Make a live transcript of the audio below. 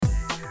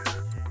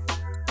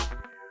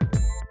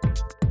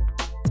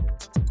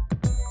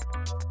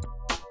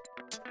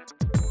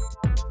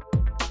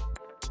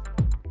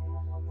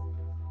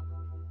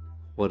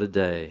What a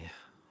day.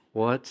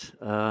 What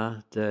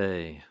a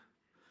day.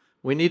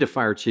 We need a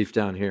fire chief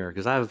down here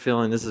because I have a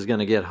feeling this is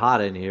going to get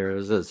hot in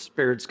here. The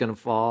spirit's going to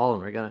fall,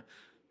 and we're going to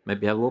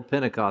maybe have a little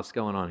Pentecost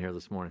going on here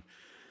this morning.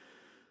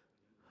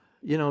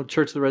 You know,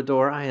 Church of the Red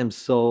Door,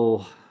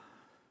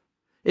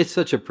 it's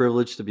such a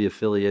privilege to be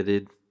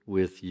affiliated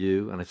with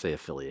you. And I say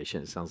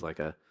affiliation, it sounds like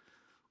a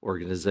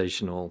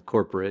organizational,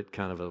 corporate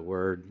kind of a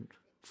word.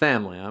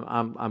 Family.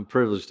 I'm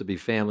privileged to be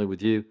family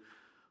with you,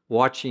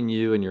 watching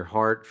you and your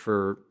heart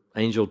for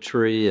Angel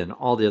Tree and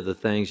all the other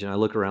things. You know, I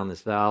look around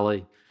this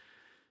valley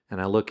and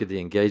I look at the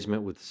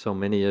engagement with so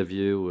many of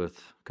you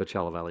with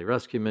Coachella Valley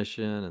Rescue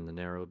Mission and the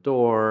Narrow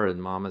Door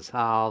and Mama's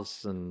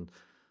House and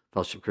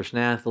Fellowship of Christian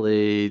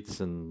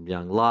Athletes and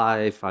Young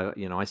Life.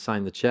 I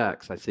sign the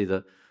checks. I see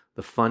the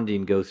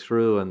funding go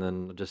through, and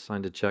then just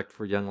signed a check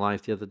for Young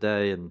Life the other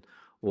day and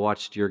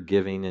watched your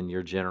giving and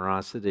your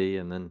generosity,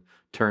 and then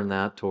turn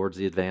that towards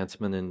the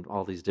advancement in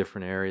all these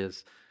different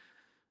areas.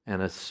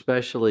 And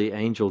especially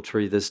Angel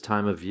Tree this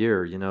time of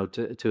year, you know,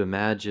 to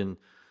imagine.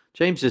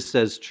 James just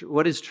says,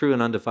 what is true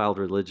and undefiled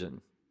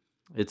religion?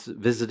 It's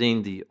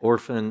visiting the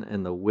orphan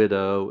and the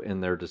widow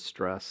in their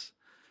distress.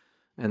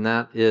 And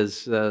that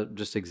is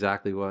just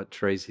exactly what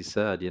Tracy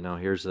said. You know,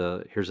 here's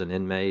an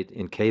inmate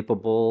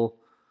incapable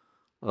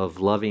of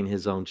loving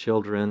his own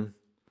children.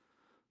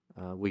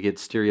 We get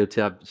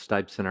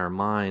stereotypes in our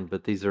mind,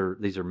 but these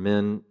are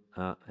men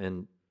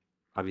and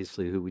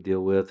obviously who we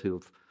deal with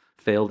who've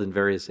failed in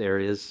various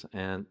areas,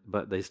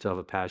 but they still have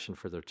a passion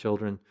for their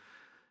children.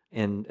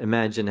 And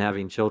imagine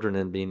having children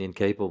and being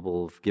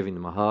incapable of giving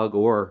them a hug,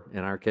 or in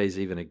our case,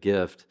 even a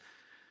gift.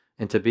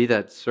 And to be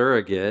that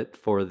surrogate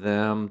for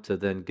them to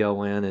then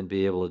go in and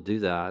be able to do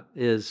that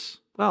is,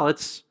 well,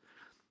 if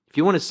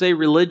you want to say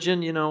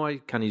religion, you know, I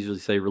kind of usually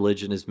say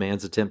religion is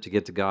man's attempt to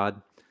get to God.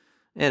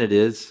 And it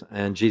is.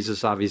 And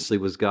Jesus obviously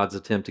was God's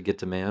attempt to get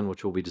to man,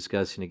 which we'll be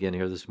discussing again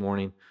here this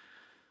morning.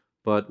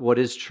 But what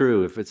is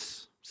true? If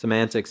it's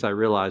semantics, I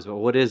realize, but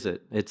what is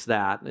it? It's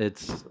that.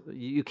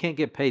 You can't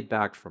get paid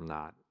back from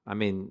that. I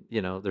mean,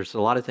 you know, there's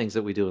a lot of things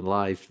that we do in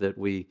life that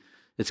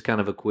it's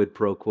kind of a quid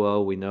pro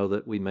quo. We know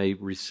that we may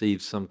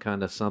receive some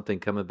kind of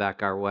something coming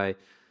back our way.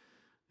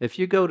 If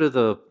you go to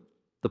the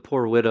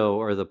poor widow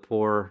or the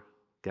poor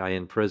guy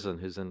in prison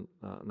who's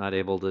not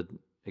able to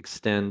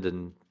extend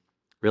and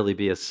really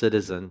be a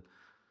citizen,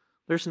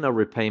 there's no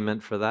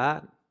repayment for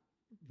that.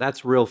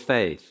 That's real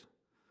faith.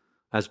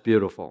 That's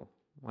beautiful.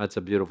 That's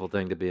a beautiful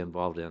thing to be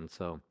involved in.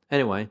 So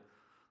anyway,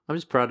 I'm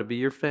just proud to be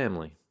your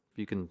family. If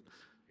you can,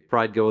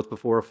 pride goeth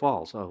before a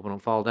fall. So I hope I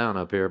don't fall down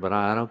up here, but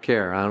I don't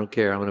care. I don't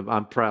care.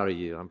 I'm proud of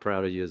you. I'm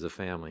proud of you as a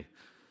family.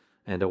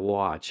 And to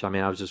watch. I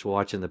mean, I was just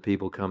watching the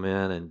people come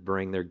in and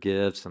bring their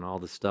gifts and all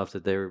the stuff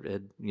that they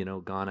had, you know,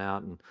 gone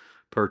out and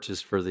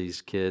purchased for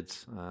these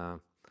kids.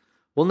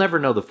 We'll never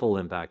know the full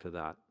impact of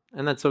that.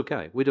 And that's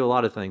okay. We do a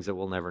lot of things that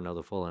we'll never know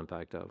the full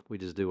impact of. We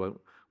just do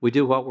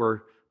what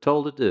we're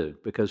told to do,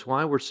 because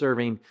why? We're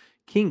serving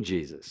King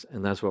Jesus,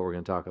 and that's what we're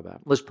going to talk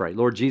about. Let's pray.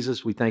 Lord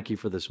Jesus, we thank you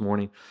for this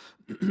morning.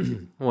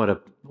 What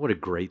a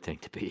great thing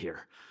to be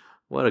here.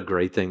 What a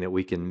great thing that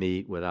we can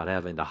meet without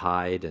having to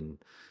hide and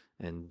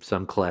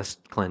some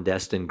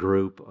clandestine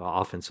group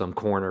off in some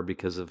corner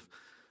because of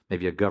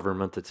maybe a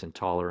government that's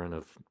intolerant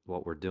of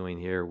what we're doing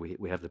here.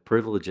 We have the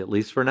privilege, at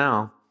least for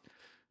now,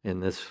 in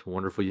this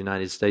wonderful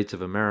United States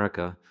of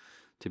America,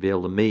 to be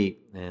able to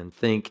meet and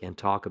think and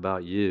talk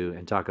about you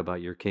and talk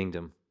about your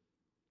kingdom.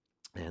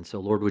 And so,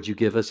 Lord, would you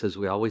give us, as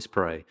we always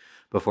pray,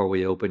 before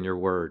we open your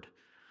word?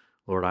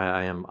 Lord,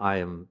 I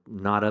am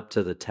not up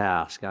to the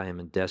task. I am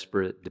in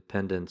desperate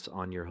dependence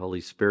on your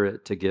Holy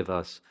Spirit to give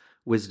us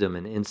wisdom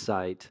and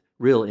insight,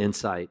 real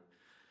insight.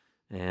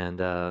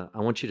 And I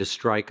want you to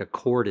strike a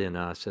chord in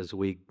us as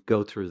we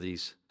go through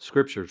these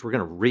scriptures. We're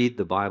going to read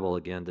the Bible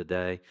again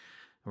today,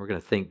 and we're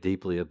going to think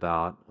deeply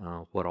about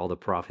what all the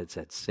prophets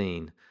had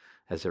seen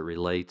as it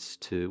relates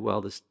to,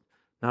 well, this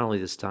not only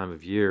this time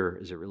of year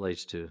as it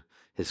relates to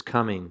his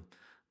coming,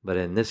 but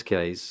in this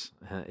case,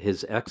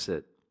 his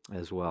exit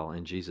as well.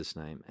 In Jesus'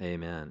 name,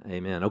 amen.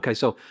 Amen. Okay,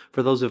 so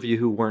for those of you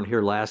who weren't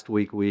here last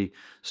week, we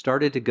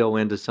started to go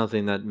into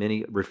something that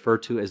many refer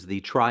to as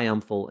the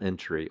triumphal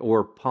entry,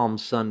 or Palm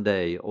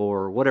Sunday,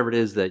 or whatever it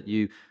is that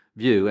you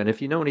view. And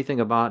if you know anything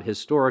about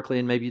historically,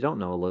 and maybe you don't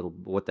know a little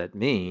what that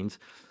means,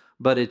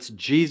 but it's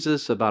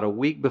Jesus about a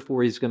week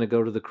before he's going to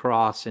go to the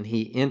cross, and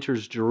he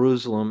enters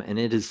Jerusalem, and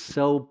it is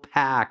so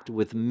packed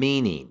with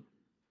meaning.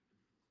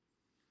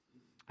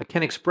 I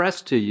can't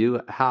express to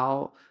you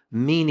how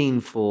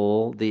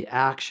meaningful the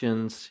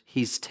actions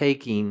he's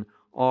taking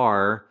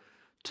are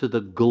to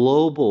the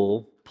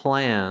global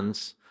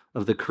plans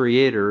of the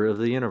creator of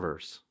the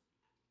universe.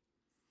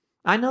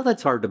 I know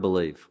that's hard to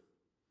believe.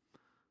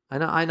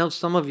 I know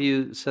some of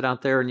you sit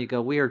out there and you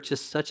go, we are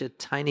just such a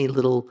tiny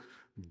little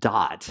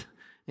dot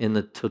in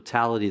the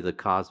totality of the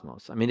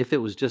cosmos. I mean, if it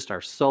was just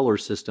our solar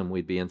system,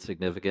 we'd be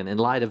insignificant. In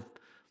light of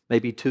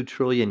maybe 2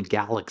 trillion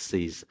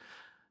galaxies,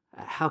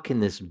 how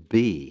can this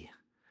be?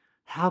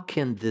 How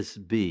can this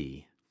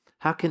be?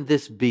 How can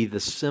this be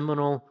the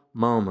seminal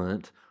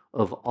moment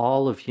of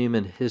all of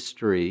human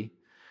history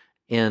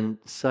in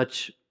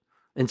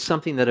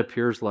something that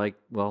appears like,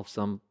 well,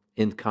 some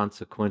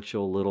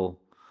inconsequential little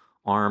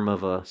arm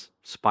of a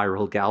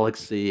spiral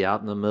galaxy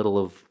out in the middle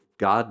of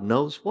God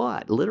knows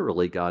what,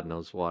 literally God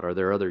knows what. Are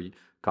there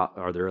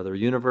other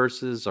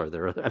universes? Are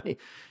there other, I mean,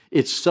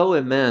 it's so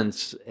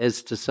immense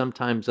as to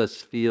sometimes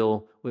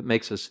it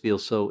makes us feel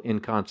so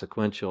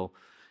inconsequential.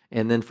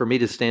 And then for me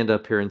to stand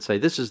up here and say,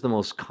 this is the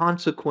most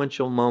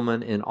consequential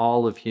moment in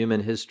all of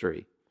human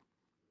history,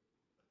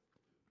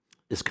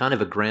 is kind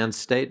of a grand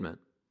statement.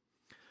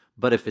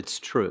 But if it's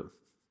true,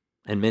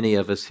 and many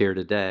of us here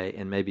today,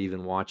 and maybe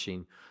even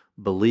watching,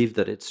 believe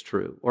that it's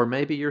true, or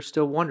maybe you're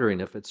still wondering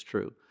if it's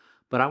true,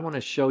 but I want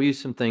to show you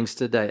some things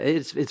today.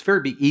 It's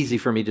very easy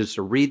for me just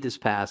to read this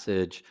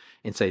passage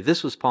and say,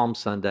 this was Palm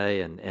Sunday,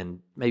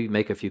 and maybe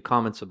make a few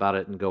comments about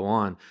it and go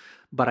on.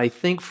 But I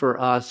think for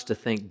us to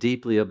think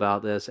deeply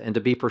about this and to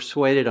be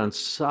persuaded on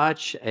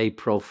such a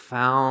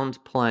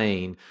profound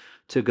plane,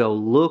 to go,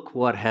 look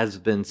what has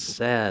been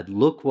said,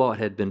 look what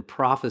had been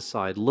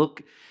prophesied,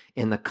 look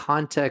in the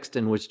context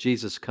in which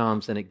Jesus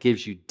comes, and it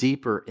gives you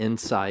deeper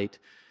insight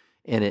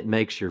and it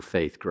makes your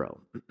faith grow.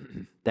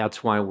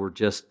 That's why we're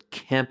just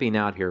camping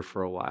out here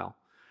for a while.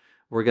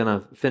 We're going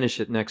to finish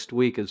it next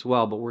week as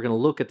well, but we're going to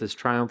look at this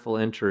triumphal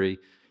entry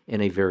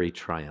in a very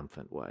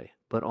triumphant way,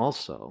 but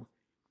also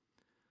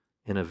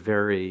in a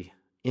very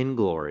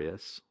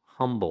inglorious,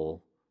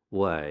 humble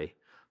way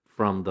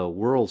from the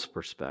world's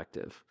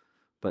perspective.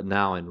 But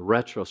now in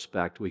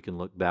retrospect, we can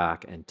look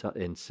back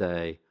and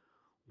say,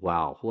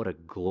 wow, what a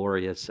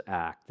glorious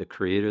act. The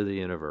creator of the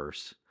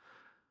universe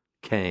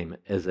came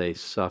as a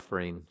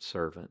suffering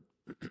servant.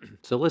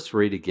 So let's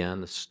read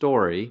again the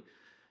story,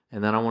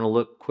 and then I want to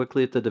look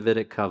quickly at the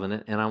Davidic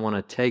covenant, and I want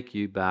to take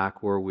you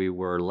back where we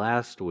were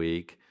last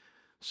week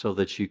so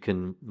that you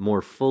can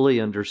more fully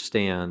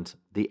understand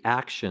the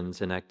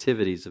actions and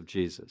activities of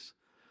Jesus.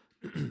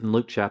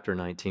 Luke chapter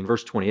 19,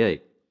 verse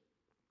 28.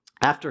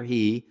 After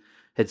he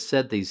had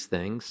said these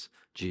things,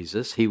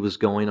 Jesus, he was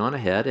going on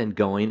ahead and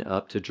going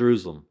up to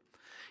Jerusalem.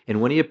 And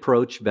when he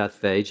approached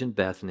Bethphage and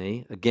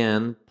Bethany,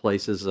 again,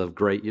 places of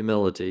great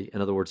humility,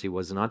 in other words, he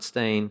was not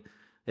staying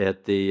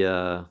at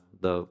the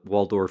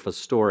Waldorf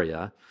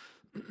Astoria,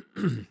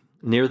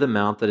 near the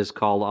mount that is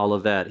called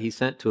Olivet, he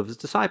sent two of his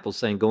disciples,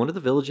 saying, go into the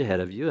village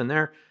ahead of you, and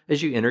there,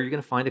 as you enter, you're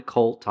going to find a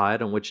colt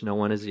tied on which no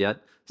one has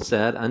yet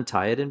said,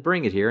 untie it and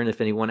bring it here. And if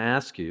anyone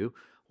asks you,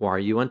 why are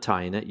you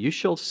untying it? You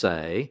shall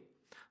say,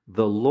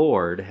 the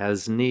Lord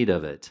has need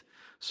of it.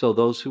 So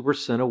those who were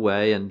sent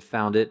away and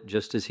found it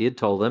just as he had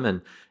told them,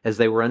 and as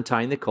they were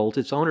untying the colt,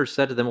 its owner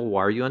said to them, well,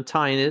 why are you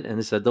untying it? And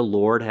they said, the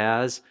Lord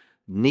has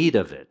need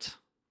of it.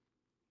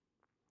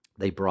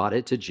 They brought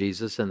it to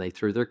Jesus, and they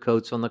threw their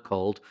coats on the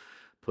colt,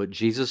 put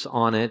Jesus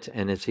on it,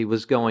 and as he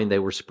was going, they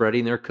were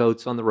spreading their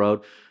coats on the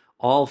road.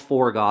 All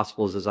four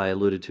Gospels, as I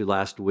alluded to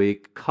last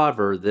week,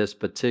 cover this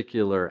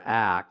particular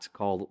act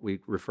called,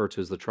 we refer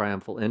to as the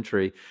triumphal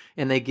entry,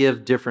 and they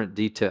give different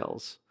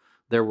details.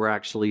 There were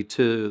actually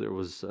two. There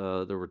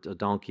were a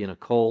donkey and a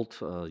colt,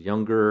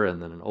 younger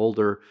and then an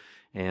older,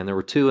 and there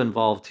were two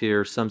involved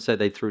here. Some say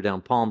they threw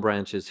down palm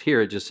branches. Here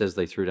it just says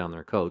they threw down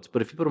their coats.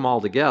 But if you put them all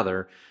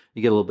together,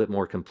 you get a little bit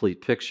more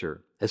complete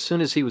picture. As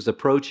soon as he was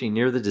approaching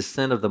near the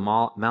descent of the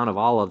Mount of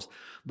Olives,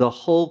 the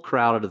whole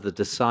crowd of the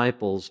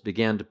disciples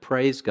began to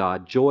praise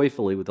God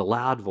joyfully with a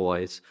loud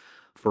voice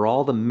for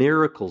all the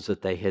miracles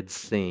that they had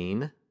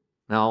seen.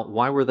 Now,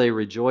 why were they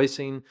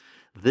rejoicing?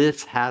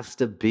 This has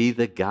to be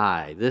the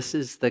guy. This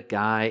is the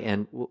guy.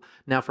 And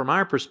now, from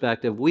our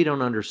perspective, we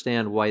don't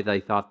understand why they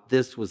thought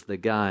this was the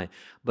guy.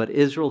 But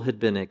Israel had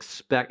been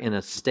in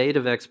a state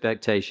of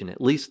expectation, at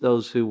least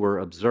those who were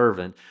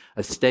observant,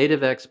 a state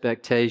of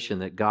expectation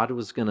that God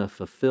was going to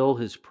fulfill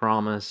his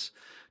promise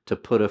to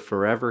put a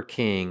forever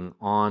king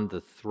on the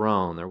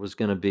throne. There was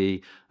going to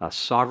be a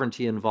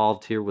sovereignty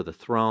involved here with a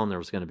throne. There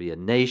was going to be a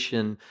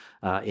nation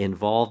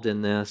involved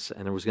in this,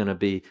 and there was going to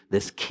be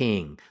this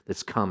king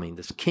that's coming,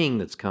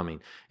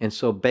 And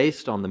so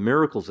based on the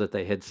miracles that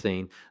they had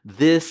seen,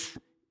 this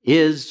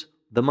is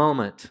the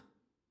moment.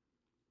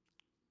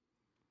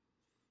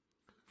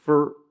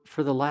 For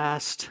the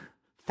last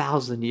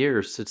 1,000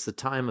 years, since the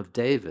time of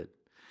David,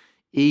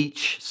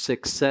 each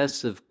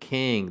successive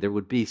king, there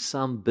would be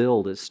some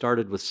build. It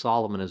started with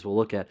Solomon, as we'll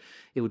look at.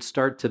 It would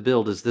start to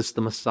build. Is this the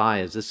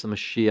Messiah? Is this the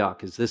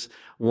Mashiach? Is this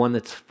one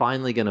that's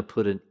finally going to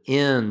put an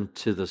end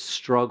to the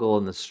struggle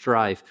and the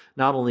strife,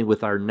 not only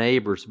with our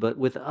neighbors, but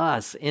with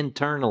us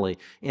internally,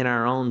 in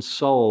our own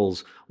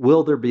souls?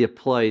 Will there be a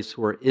place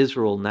where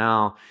Israel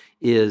now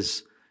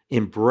is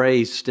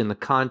embraced in the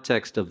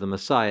context of the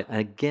Messiah?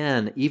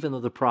 Again, even though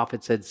the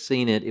prophets had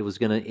seen it, it was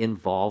going to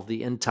involve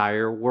the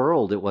entire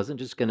world. It wasn't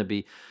just going to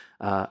be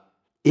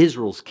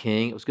Israel's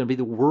king. It was going to be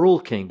the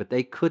world king, but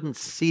they couldn't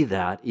see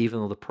that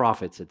even though the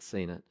prophets had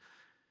seen it.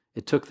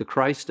 It took the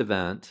Christ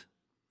event,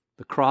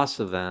 the cross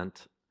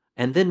event,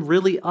 and then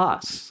really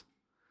us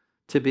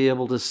to be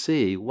able to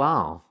see,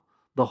 wow,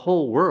 the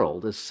whole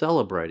world is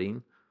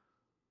celebrating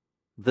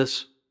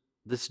this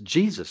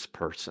Jesus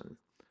person.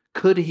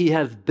 Could he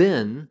have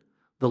been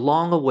the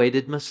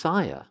long-awaited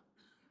Messiah?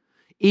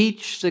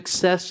 Each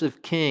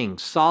successive king,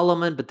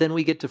 Solomon, but then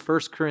we get to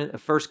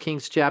 1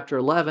 Kings chapter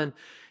 11,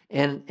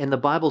 and the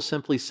Bible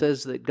simply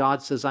says that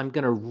God says, I'm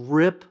going to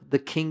rip the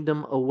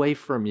kingdom away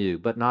from you,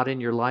 but not in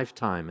your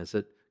lifetime as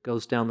it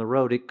goes down the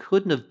road. It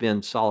couldn't have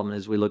been Solomon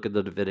as we look at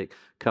the Davidic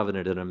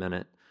covenant in a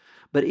minute.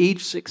 But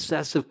each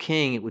successive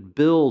king, it would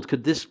build,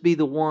 could this be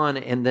the one?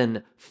 And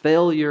then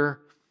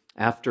failure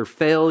after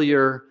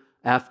failure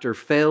after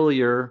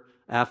failure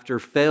after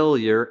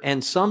failure,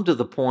 and some to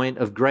the point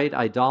of great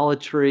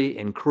idolatry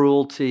and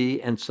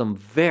cruelty and some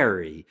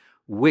very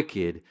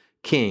wicked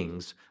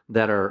kings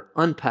that are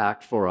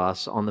unpacked for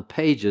us on the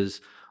pages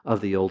of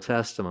the Old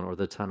Testament or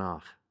the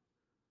Tanakh.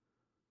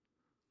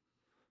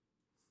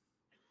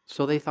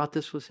 So they thought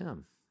this was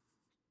him.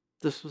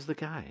 This was the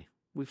guy.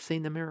 We've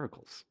seen the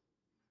miracles.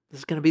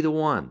 This is going to be the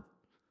one.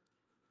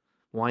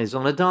 Why he's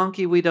on a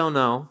donkey, we don't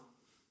know.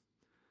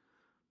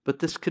 But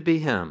this could be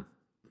him.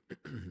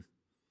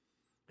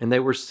 And they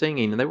were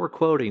singing, and they were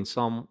quoting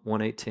Psalm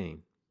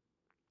 118.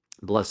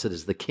 Blessed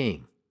is the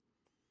King.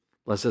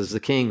 Blessed is the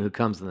King who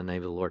comes in the name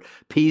of the Lord.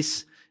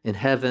 Peace in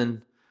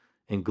heaven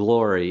and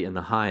glory in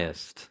the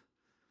highest.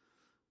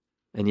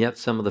 And yet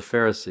some of the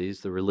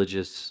Pharisees, the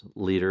religious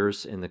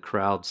leaders in the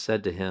crowd,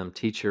 said to him,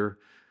 Teacher,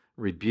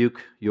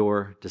 rebuke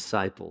your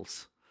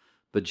disciples.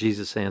 But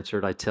Jesus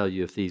answered, I tell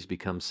you, if these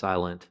become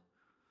silent,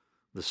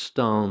 the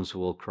stones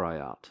will cry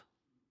out.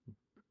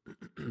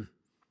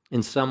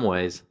 In some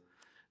ways,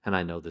 and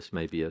I know this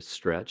may be a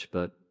stretch,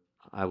 but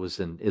I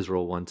was in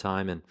Israel one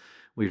time, and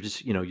we were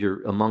just,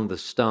 you're among the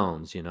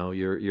stones,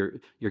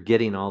 you're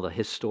getting all the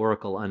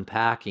historical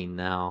unpacking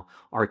now,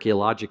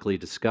 archaeologically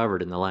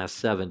discovered in the last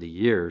 70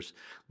 years,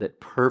 that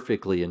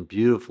perfectly and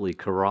beautifully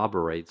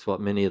corroborates what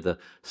many of the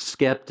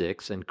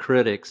skeptics and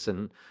critics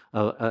and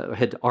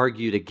had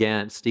argued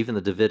against, even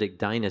the Davidic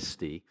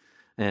dynasty,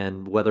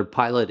 and whether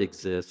Pilate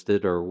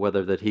existed or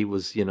whether that he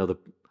was,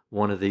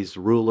 one of these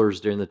rulers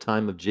during the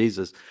time of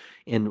Jesus.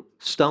 And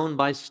stone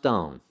by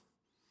stone,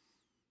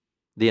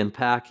 the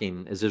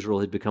unpacking as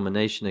Israel had become a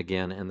nation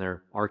again and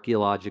their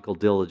archaeological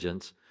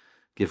diligence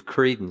give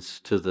credence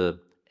to the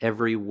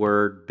every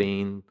word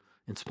being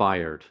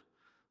inspired,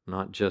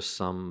 not just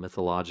some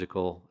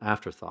mythological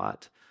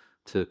afterthought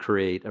to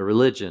create a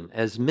religion,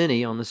 as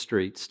many on the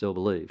street still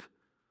believe.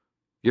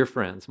 Your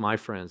friends, my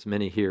friends,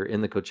 many here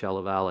in the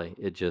Coachella Valley,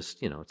 it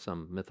just, it's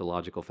some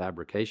mythological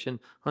fabrication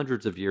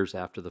hundreds of years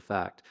after the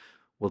fact.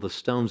 Well, the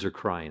stones are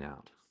crying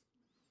out.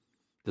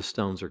 The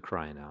stones are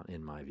crying out,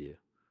 in my view.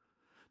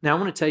 Now,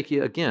 I want to take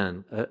you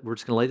again, we're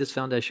just going to lay this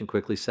foundation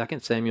quickly, 2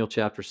 Samuel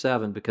chapter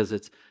 7, because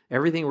it's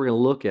everything we're going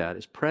to look at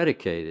is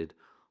predicated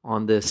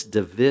on this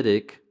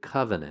Davidic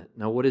covenant.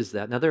 Now, what is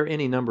that? Now, there are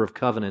any number of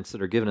covenants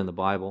that are given in the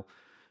Bible,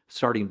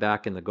 starting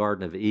back in the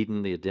Garden of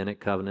Eden, the Edenic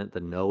covenant, the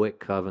Noahic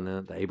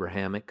covenant, the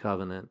Abrahamic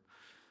covenant,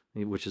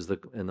 which is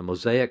and the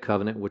Mosaic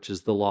covenant, which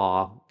is the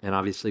law, and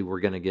obviously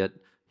we're going to get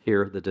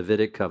here the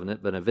Davidic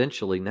covenant, but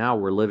eventually now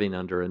we're living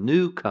under a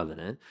new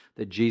covenant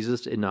that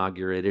Jesus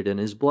inaugurated in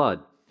his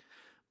blood.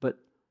 But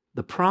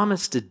the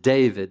promise to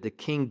David, the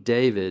King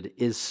David,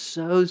 is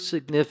so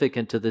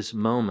significant to this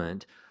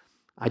moment.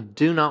 I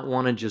do not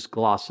want to just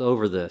gloss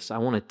over this. I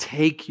want to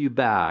take you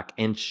back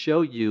and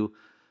show you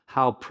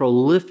how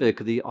prolific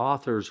the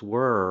authors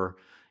were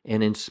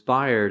and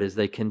inspired as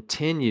they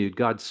continued,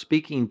 God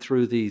speaking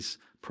through these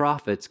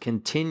prophets,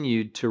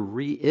 continued to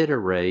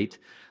reiterate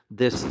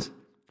this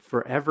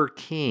forever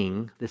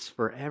king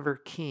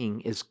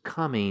is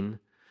coming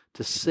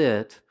to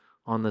sit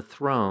on the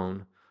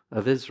throne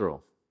of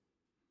Israel.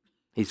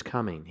 He's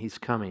coming,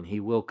 he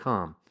will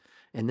come.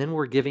 And then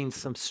we're giving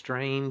some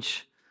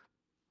strange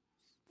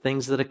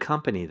things that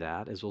accompany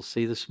that, as we'll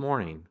see this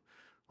morning.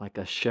 Like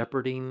a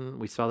shepherding,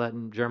 we saw that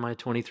in Jeremiah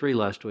 23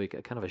 last week,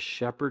 a kind of a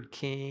shepherd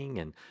king.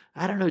 And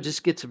I don't know, it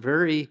just gets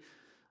very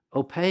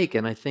opaque.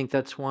 And I think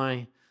that's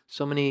why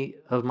so many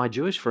of my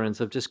Jewish friends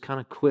have just kind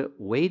of quit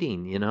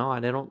waiting, and I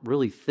don't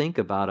really think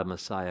about a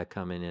Messiah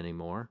coming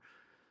anymore.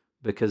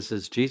 Because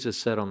as Jesus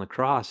said on the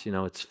cross,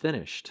 it's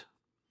finished.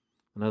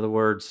 In other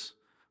words,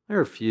 there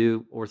are a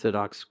few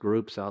Orthodox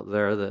groups out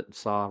there that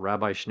saw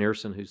Rabbi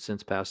Schneerson, who's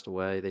since passed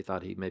away. They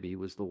thought maybe he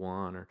was the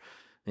one, or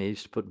they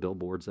used to put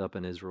billboards up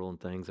in Israel and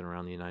things and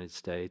around the United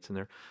States. And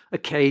they're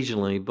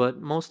occasionally,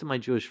 but most of my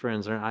Jewish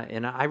friends are.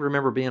 And I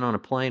remember being on a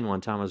plane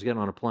one time. I was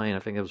getting on a plane. I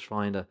think I was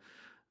flying to,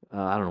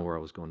 I don't know where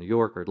I was going, New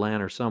York or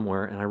Atlanta or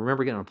somewhere. And I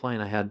remember getting on a plane.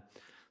 I had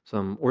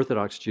some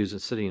Orthodox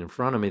Jews sitting in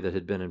front of me that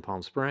had been in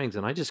Palm Springs,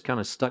 and I just kind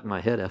of stuck my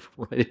head up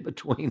right in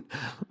between,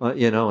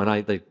 and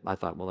I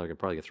thought, well, they're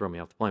probably going to throw me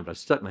off the plane, but I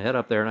stuck my head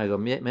up there, and I go,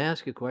 may I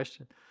ask you a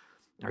question?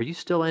 Are you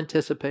still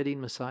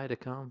anticipating Messiah to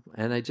come?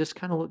 And I just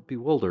kind of looked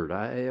bewildered.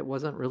 It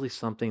wasn't really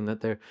something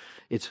that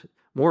it's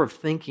more of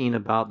thinking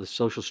about the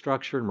social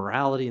structure and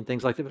morality and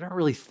things like that, but not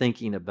really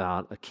thinking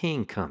about a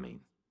king coming.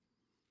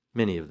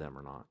 Many of them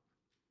are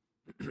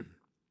not.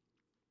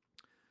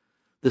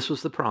 This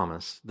was the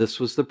promise. This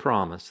was the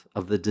promise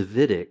of the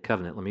Davidic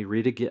covenant. Let me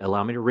read again.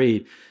 Allow me to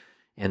read.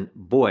 And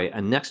boy,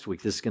 next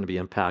week this is going to be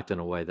unpacked in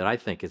a way that I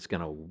think it's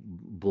going to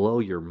blow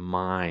your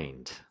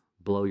mind.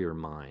 Blow your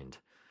mind.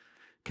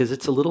 because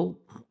it's a little,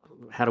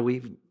 how do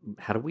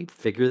we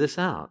figure this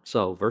out?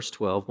 So verse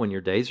 12, when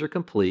your days are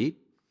complete,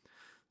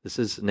 this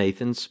is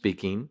Nathan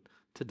speaking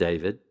to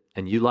David,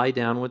 and you lie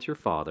down with your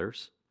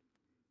fathers,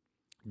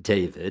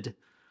 David,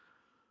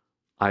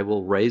 I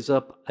will raise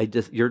up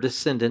your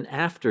descendant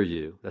after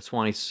you. That's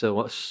why it's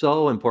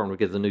so important we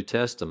get the New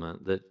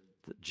Testament that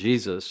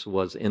Jesus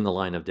was in the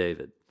line of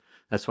David.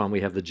 That's why we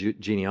have the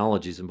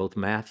genealogies in both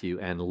Matthew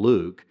and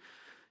Luke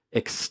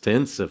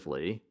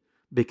extensively,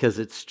 because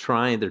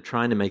they're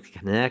trying to make a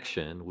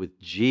connection with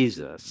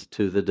Jesus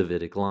to the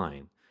Davidic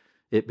line.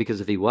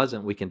 Because if he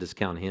wasn't, we can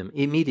discount him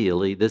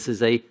immediately. This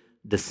is a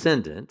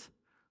descendant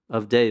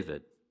of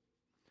David.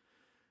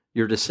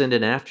 Your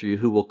descendant after you,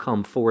 who will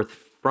come forth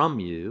from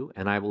you,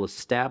 and I will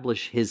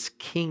establish his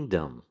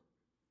kingdom.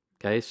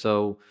 Okay,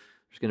 so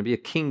there's going to be a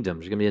kingdom.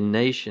 There's going to be a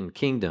nation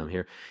kingdom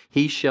here.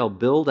 He shall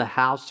build a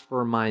house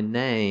for my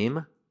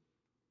name,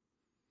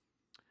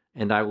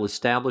 and I will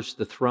establish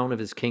the throne of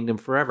his kingdom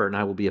forever. And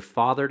I will be a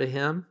father to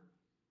him,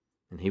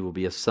 and he will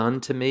be a son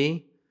to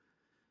me.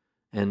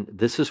 And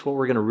this is what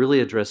we're going to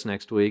really address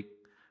next week.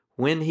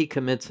 When he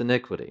commits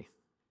iniquity.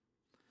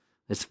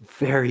 It's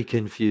very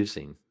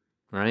confusing,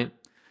 right?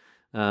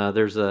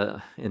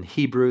 In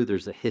Hebrew,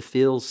 there's a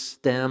hifil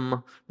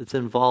stem that's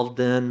involved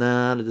in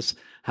that.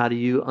 How do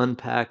you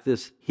unpack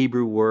this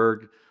Hebrew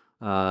word,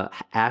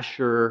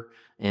 asher,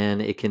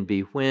 and it can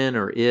be when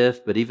or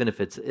if, but even if,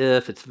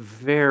 it's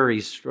very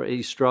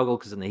you struggle,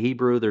 because in the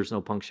Hebrew, there's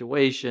no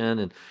punctuation,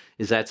 and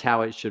that's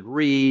how it should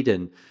read,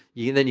 and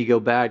then you go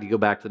back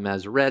to the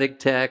Masoretic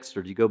text,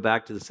 or you go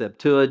back to the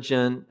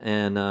Septuagint,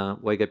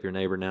 and wake up your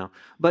neighbor now.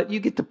 But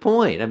you get the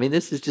point. I mean,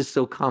 this is just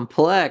so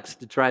complex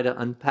to try to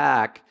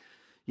unpack.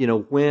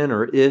 When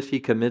or if he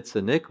commits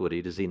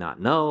iniquity, does he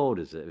not know?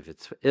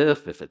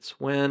 If it's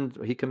when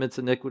he commits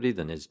iniquity,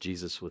 then is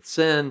Jesus with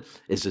sin?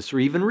 Is this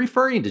even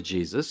referring to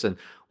Jesus? And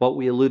what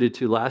we alluded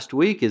to last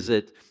week is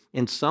that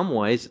in some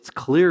ways it's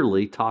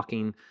clearly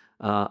talking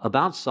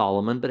about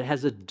Solomon, but it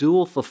has a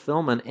dual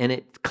fulfillment, and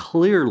it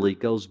clearly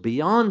goes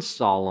beyond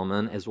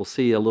Solomon, as we'll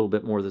see a little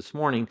bit more this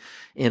morning,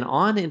 and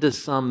on into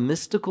some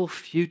mystical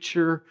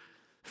future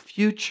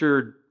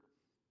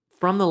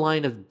from the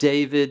line of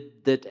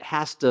David that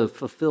has to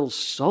fulfill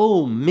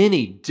so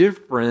many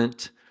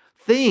different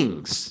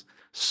things,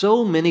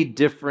 so many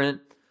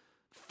different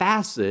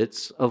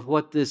facets of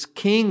what this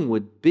king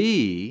would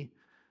be,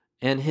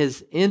 and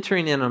his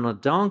entering in on a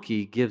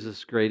donkey gives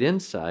us great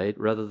insight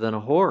rather than a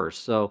horse.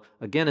 So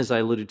again, as I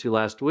alluded to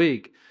last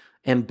week,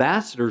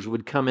 ambassadors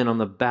would come in on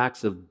the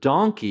backs of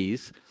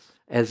donkeys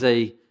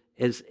to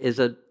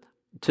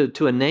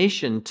a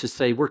nation to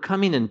say, we're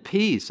coming in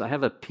peace. I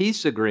have a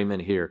peace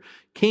agreement here.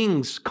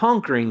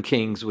 Conquering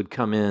kings would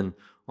come in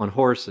on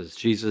horses.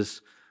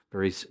 Jesus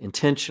very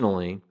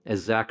intentionally,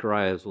 as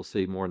Zechariah, as we'll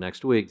see more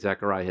next week,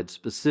 Zechariah had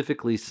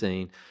specifically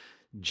seen,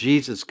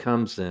 Jesus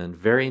comes in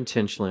very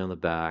intentionally on the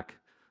back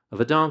of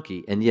a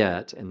donkey. And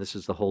yet, and this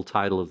is the whole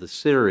title of the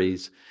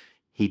series,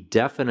 he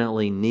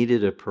definitely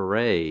needed a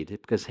parade,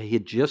 because he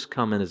had just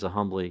come in as a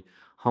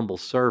humble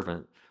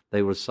servant.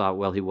 They would have thought,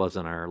 well, he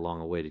wasn't our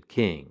long-awaited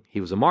king. He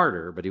was a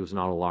martyr, but he was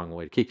not a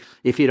long-awaited king.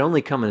 If he'd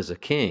only come in as a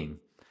king,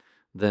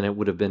 then it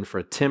would have been for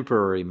a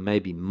temporary,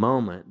 maybe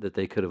moment, that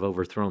they could have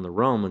overthrown the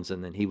Romans,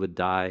 and then he would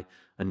die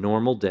a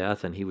normal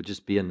death, and he would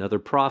just be another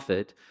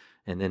prophet,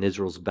 and then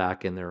Israel's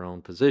back in their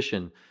own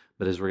position.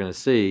 But as we're going to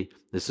see,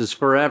 this is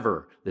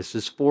forever. This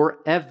is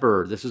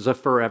forever. This is a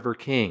forever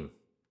king.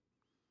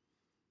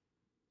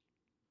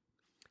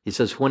 He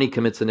says, when he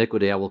commits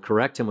iniquity, I will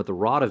correct him with the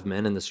rod of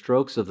men and the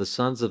strokes of the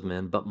sons of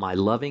men, but my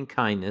loving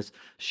kindness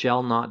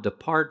shall not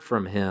depart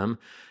from him,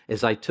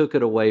 as I took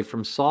it away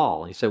from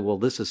Saul. And he said, well,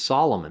 this is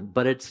Solomon,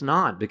 but it's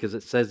not, because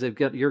it says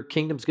your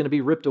kingdom's going to be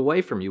ripped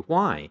away from you.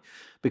 Why?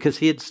 Because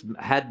he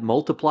had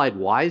multiplied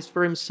wives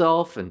for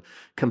himself and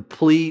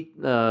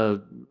complete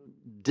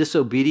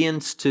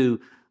disobedience to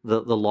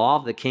the law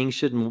of the king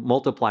shouldn't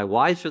multiply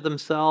wives for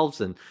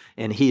themselves, and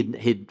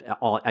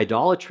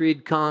idolatry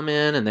had come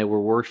in, and they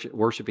were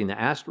worshiping the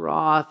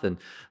Ashtaroth, and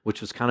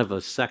which was kind of a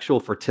sexual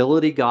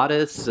fertility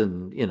goddess,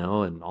 and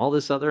and all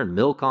this other, and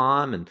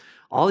Milcom, and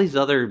all these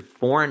other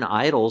foreign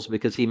idols,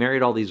 because he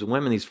married all these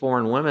women, these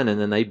foreign women, and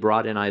then they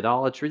brought in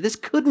idolatry. This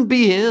couldn't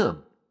be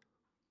him.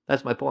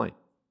 That's my point.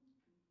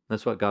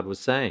 That's what God was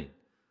saying.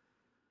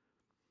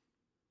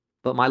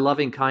 But my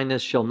loving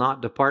kindness shall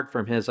not depart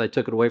from him, as I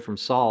took it away from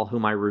Saul,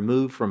 whom I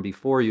removed from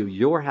before you.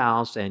 Your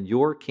house and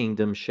your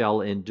kingdom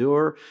shall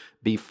endure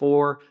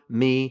before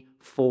me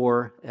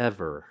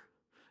forever.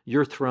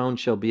 Your throne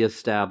shall be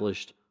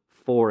established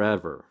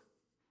forever.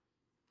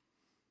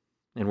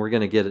 And we're going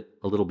to get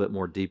a little bit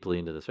more deeply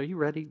into this. Are you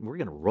ready? We're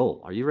going to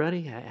roll. Are you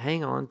ready?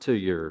 Hang on to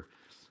your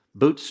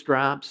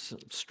bootstraps,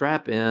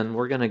 strap in.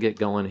 We're going to get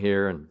going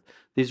here. And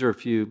these are a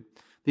few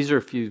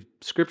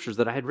scriptures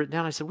that I had written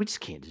down. I said, we just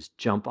can't just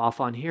jump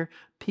off on here.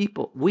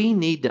 People, we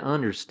need to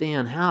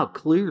understand how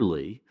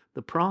clearly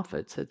the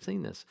prophets had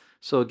seen this.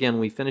 So again,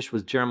 we finished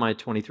with Jeremiah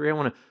 23. I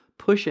want to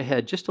push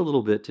ahead just a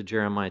little bit to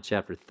Jeremiah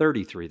chapter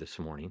 33 this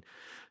morning.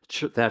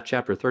 That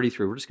chapter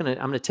 33, I'm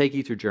going to take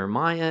you through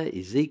Jeremiah,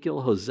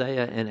 Ezekiel,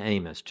 Hosea, and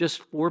Amos.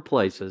 Just 4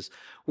 places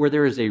where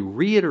there is a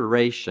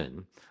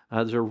reiteration,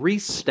 there's a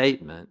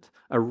restatement,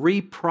 a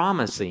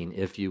repromising,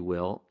 if you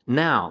will.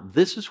 Now,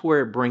 this is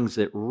where it brings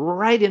it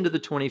right into the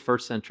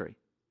 21st century.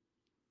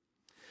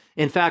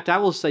 In fact, I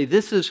will say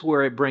this is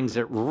where it brings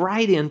it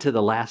right into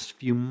the last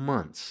few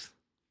months.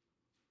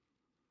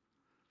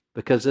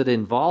 Because it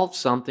involves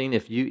something,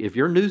 if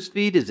your news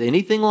feed is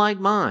anything like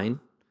mine,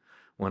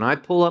 when I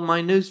pull up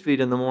my news feed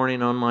in the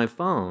morning on my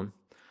phone,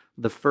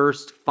 the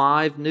first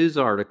 5 news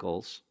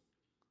articles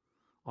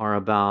are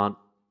about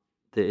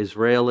the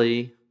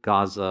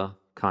Israeli-Gaza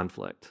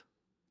conflict.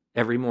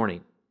 Every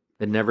morning.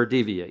 It never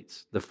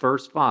deviates. The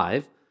first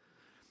 5,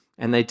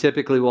 and they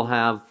typically will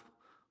have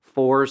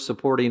 4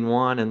 supporting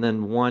one, and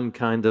then one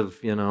kind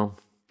of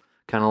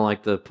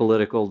like the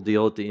political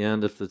deal at the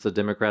end. If it's a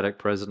Democratic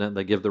president,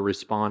 they give the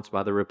response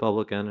by the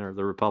Republican, or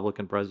the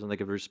Republican president, they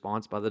give the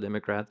response by the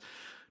Democrat.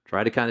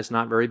 Try to it's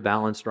not very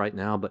balanced right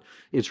now, but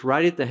it's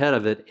right at the head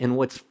of it. And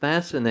what's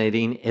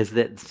fascinating is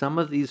that some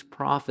of these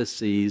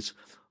prophecies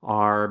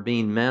are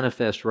being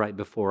manifest right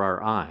before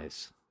our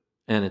eyes.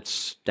 And it's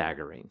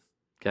staggering.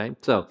 Okay,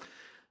 so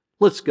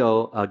let's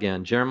go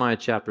again. Jeremiah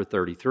chapter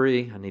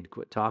 33. I need to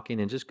quit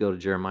talking and just go to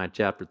Jeremiah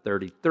chapter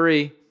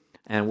 33.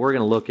 And we're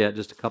going to look at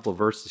just a couple of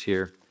verses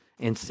here.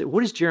 And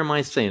what is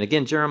Jeremiah saying?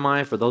 Again,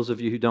 Jeremiah, for those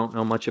of you who don't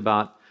know much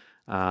about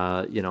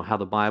how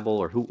the Bible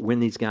or when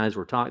these guys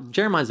were talking,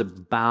 Jeremiah's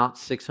about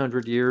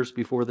 600 years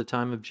before the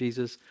time of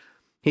Jesus.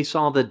 He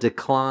saw the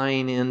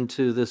decline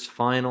into this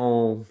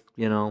final,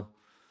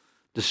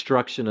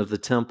 destruction of the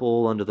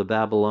temple under the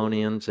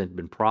Babylonians, and had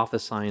been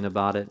prophesying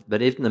about it.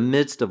 But in the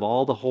midst of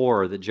all the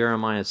horror that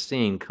Jeremiah is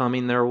seeing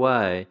coming their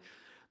way,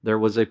 there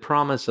was a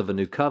promise of a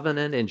new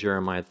covenant in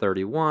Jeremiah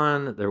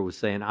 31. There was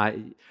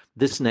saying,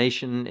 this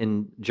nation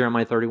in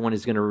Jeremiah 31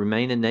 is going to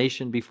remain a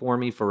nation before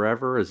me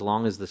forever, as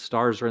long as the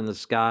stars are in the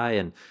sky,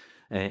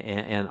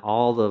 and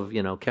all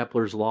the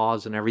Kepler's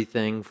laws and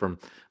everything, from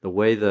the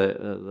way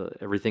the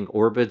everything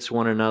orbits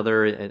one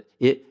another. And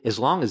as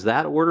long as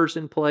that order's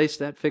in place,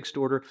 that fixed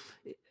order,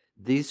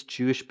 these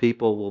Jewish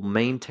people will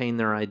maintain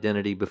their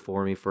identity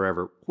before me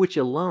forever, which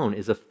alone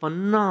is a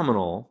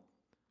phenomenal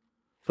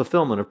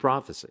fulfillment of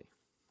prophecy.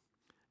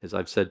 As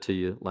I've said to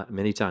you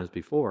many times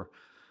before,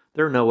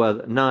 there are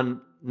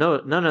none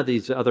of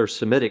these other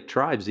Semitic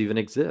tribes even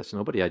exist.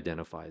 Nobody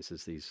identifies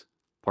as these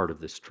part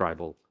of this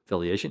tribal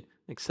affiliation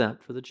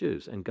except for the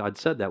Jews. And God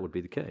said that would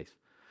be the case.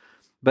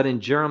 But in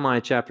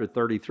Jeremiah chapter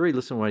 33,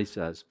 listen to what he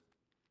says.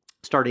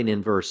 Starting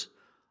in verse,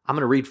 I'm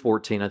going to read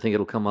 14. I think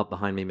it'll come up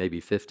behind me, maybe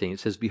 15. It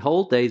says,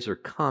 "Behold, days are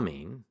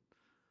coming."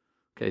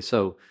 Okay,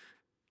 so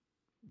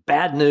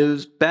bad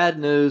news,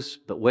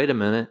 but wait a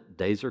minute,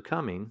 days are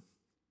coming,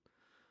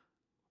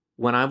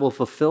 "when I will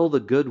fulfill the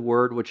good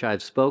word which I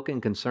have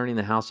spoken concerning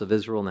the house of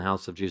Israel and the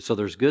house of Judah." So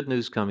there's good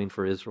news coming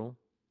for Israel.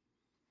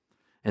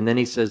 And then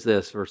he says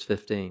this, verse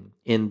 15,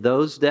 "In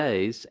those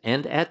days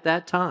and at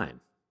that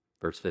time,"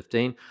 verse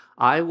 15,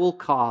 I will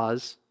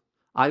cause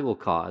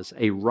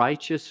a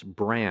righteous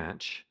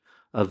branch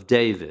of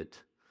David."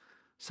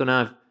 So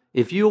now,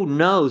 if you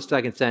know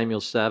 2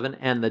 Samuel 7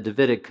 and the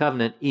Davidic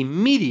covenant,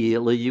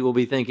 immediately you will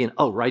be thinking,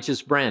 oh,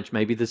 righteous branch,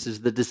 maybe this is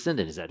the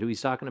descendant. Is that who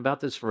he's talking about,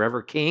 this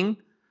forever king?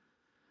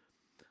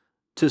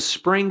 "To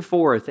spring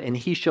forth, and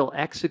he shall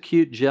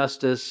execute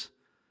justice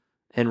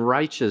and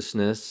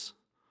righteousness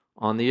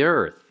on the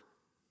earth."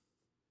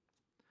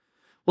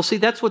 Well, see,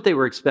 that's what they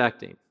were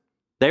expecting.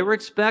 They were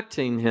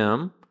expecting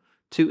him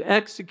to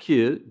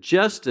execute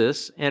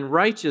justice and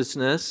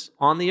righteousness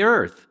on the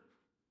earth.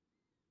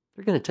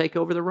 They're going to take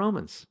over the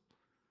Romans.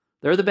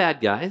 They're the bad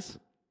guys.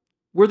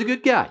 We're the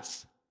good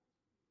guys.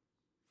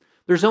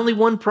 There's only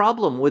one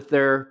problem with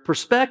their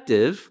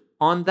perspective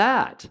on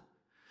that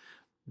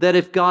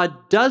if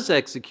God does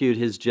execute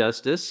his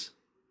justice,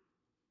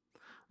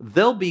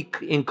 they'll be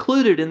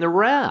included in the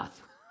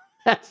wrath.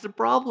 That's the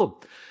problem.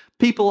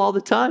 People all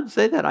the time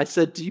say that. I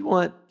said, do you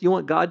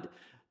want God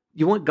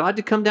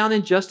to come down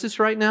in justice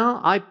right now?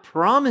 I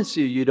promise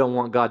you don't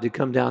want God to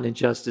come down in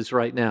justice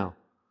right now.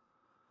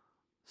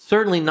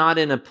 Certainly not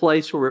in a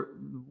place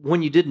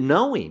when you didn't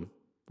know him,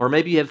 or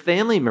maybe you have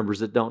family members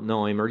that don't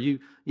know him, or you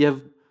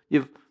have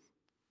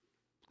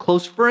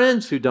close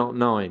friends who don't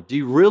know him. Do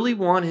you really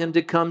want him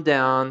to come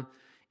down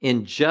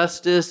in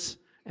justice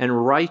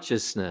and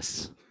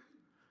righteousness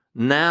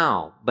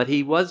now? But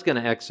he was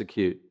going to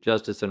execute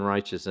justice and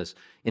righteousness.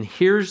 And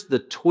here's the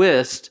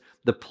twist,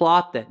 the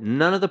plot that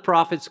none of the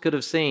prophets could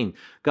have seen.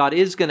 God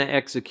is going to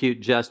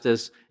execute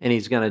justice, and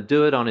he's going to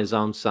do it on his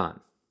own son.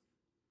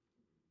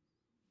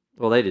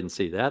 Well, they didn't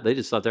see that. They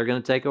just thought they were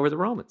going to take over the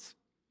Romans.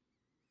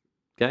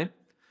 Okay?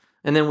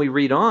 And then we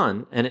read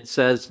on, and it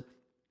says,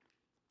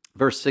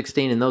 verse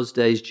 16, "In those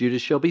days Judah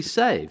shall be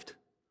saved,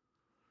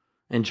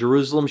 and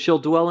Jerusalem shall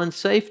dwell in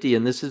safety,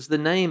 and this is the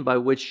name by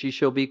which she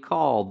shall be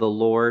called. The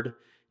Lord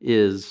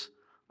is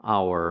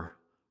our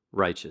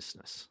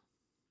righteousness."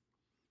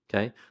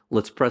 Okay,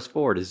 let's press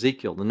forward.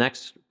 Ezekiel, the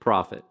next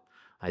prophet.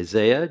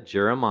 Isaiah,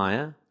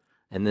 Jeremiah,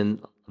 and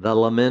then the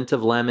Lament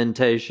of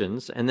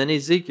Lamentations, and then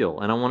Ezekiel.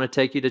 And I want to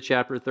take you to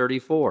chapter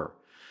 34.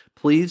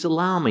 Please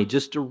allow me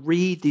just to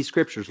read these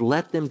scriptures.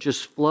 Let them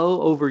just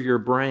flow over your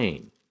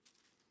brain.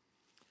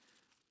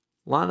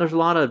 There's a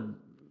lot of,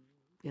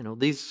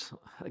 these,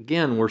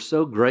 again, we're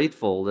so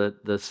grateful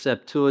that the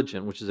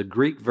Septuagint, which is a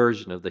Greek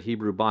version of the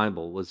Hebrew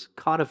Bible, was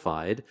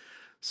codified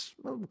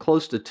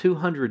close to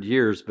 200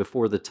 years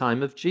before the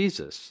time of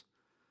Jesus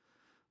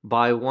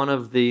by one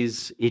of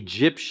these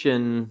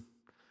Egyptian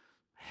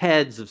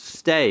heads of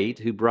state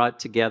who brought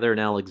together in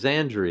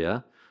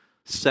Alexandria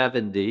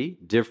 70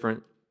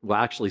 different,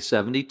 actually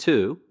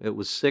 72. It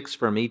was 6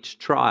 from each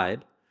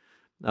tribe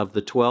of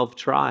the 12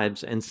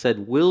 tribes, and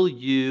said, will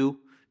you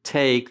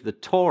take the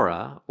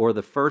Torah, or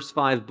the first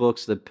 5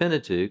 books of the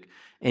Pentateuch,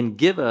 and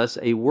give us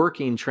a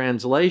working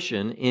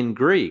translation in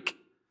Greek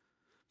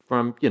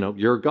from,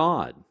 your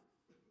God,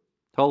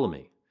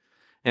 Ptolemy.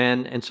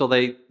 And so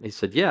they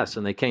said yes,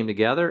 and they came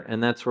together,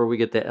 and that's where we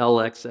get the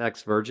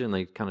LXX version.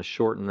 They kind of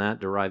shortened that,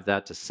 derived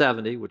that to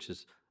 70, which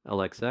is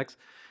LXX.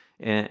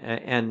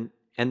 And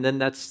then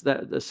that's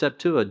the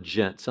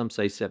Septuagint. Some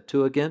say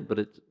Septuagint,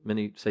 but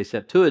many say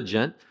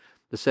Septuagint.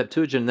 The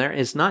Septuagint there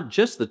is not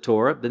just the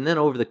Torah, but then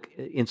over the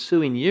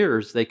ensuing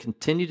years, they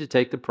continued to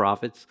take the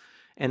prophets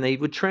and they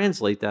would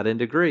translate that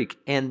into Greek.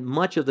 And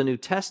much of the New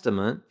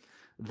Testament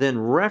then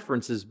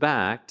references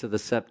back to the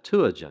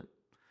Septuagint.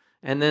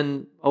 And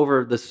then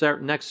over the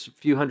next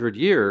few hundred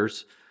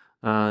years,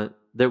 then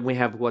we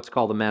have what's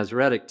called the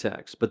Masoretic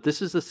text. But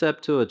this is the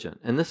Septuagint.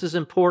 And this is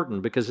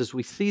important because as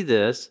we see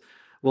this,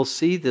 we'll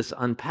see this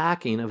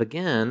unpacking of,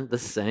 again, the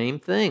same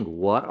thing.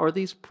 What are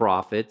these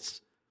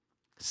prophets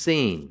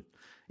seeing?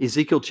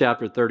 Ezekiel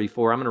chapter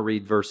 34, I'm going to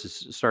read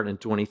verses starting in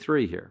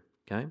 23 here,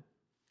 okay?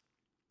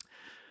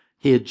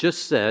 He had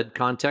just said,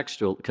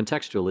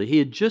 contextually, he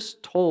had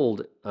just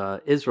told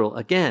Israel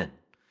again.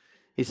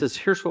 He says,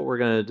 here's what we're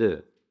going to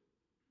do.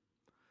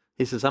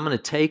 He says, I'm going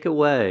to take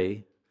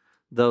away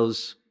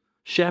those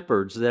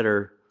shepherds that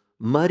are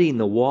muddying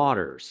the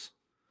waters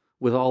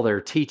with all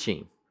their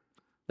teaching.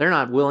 They're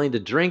not willing to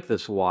drink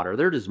this water.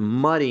 They're just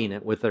muddying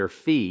it with their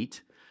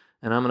feet,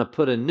 and I'm going to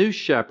put a new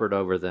shepherd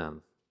over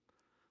them.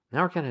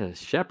 Now we're kind of a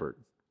shepherd,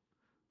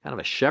 kind of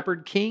a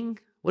shepherd king.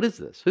 What is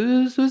this?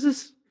 Who's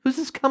this? Who's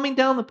this coming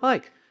down the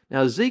pike?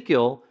 Now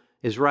Ezekiel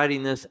is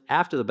writing this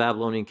after the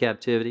Babylonian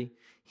captivity.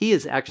 He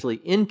is actually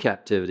in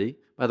captivity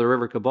by the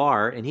river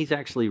Kabar, and he's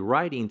actually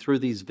writing through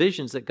these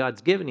visions that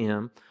God's given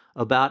him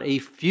about a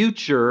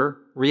future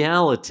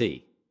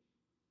reality.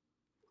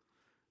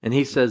 And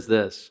he says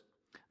this,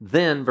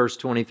 then, verse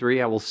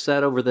 23, I will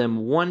set over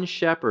them one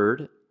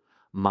shepherd,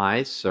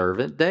 my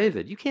servant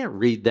David. You can't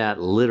read that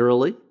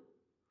literally.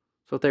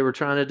 That's what they were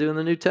trying to do in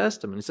the New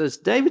Testament. It says,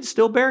 David's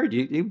still buried.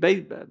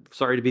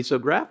 Sorry to be so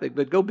graphic,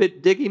 but go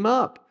dig him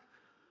up.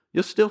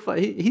 You'll still find,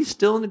 he's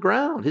still in the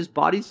ground. His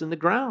body's in the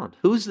ground.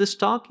 Who's this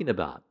talking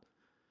about?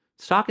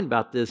 It's talking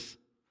about this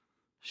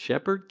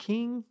shepherd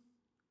king.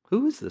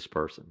 Who is this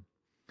person?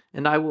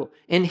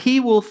 And he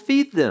will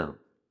feed them.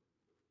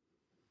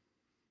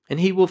 And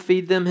he will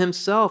feed them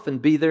himself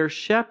and be their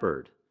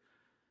shepherd.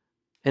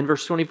 And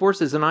verse 24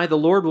 says, and I, the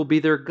Lord, will be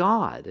their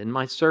God, and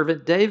my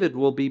servant David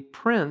will be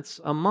prince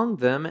among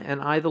them, and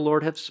I, the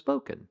Lord, have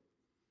spoken.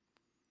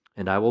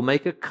 And I will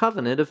make a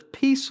covenant of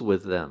peace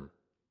with them,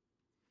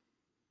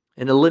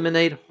 and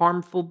eliminate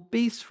harmful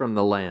beasts from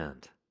the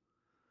land.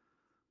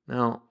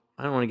 Now,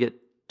 I don't want to get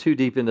too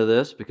deep into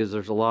this because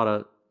there's a lot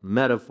of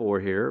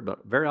metaphor here,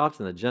 but very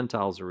often the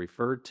Gentiles are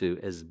referred to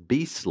as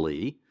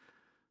beastly.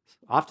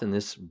 Often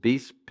this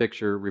beast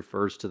picture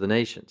refers to the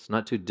nations,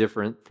 not too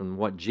different from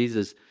what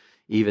Jesus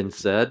even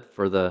said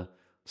for the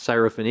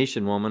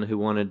Syrophoenician woman who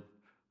wanted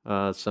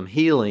some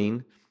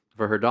healing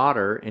for her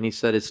daughter, and he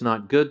said it's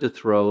not good to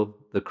throw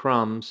the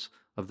crumbs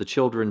of the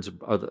children's,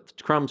 or the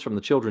crumbs from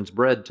the children's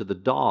bread to the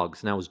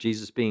dogs. Now, was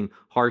Jesus being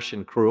harsh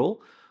and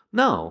cruel?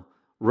 No.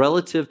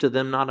 Relative to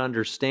them not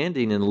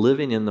understanding and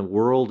living in the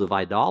world of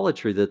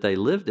idolatry that they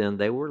lived in,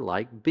 they were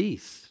like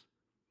beasts.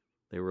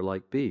 They were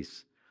like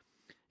beasts.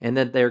 And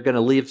that they're going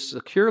to live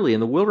securely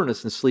in the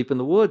wilderness and sleep in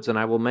the woods, and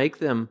I will make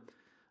them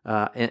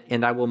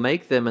and I will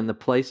make them in the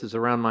places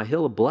around my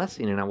hill a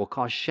blessing, and I will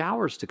cause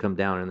showers to come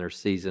down in their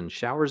season,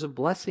 showers of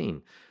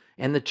blessing.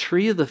 And the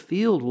tree of the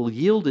field will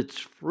yield its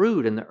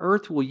fruit, and the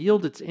earth will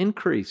yield its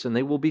increase, and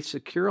they will be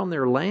secure on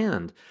their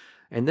land.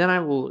 And then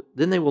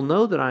they will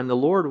know that I am the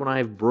Lord when I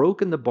have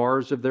broken the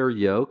bars of their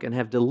yoke and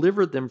have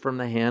delivered them from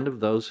the hand of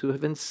those who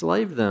have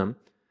enslaved them,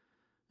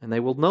 and they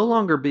will no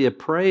longer be a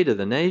prey to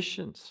the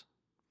nations.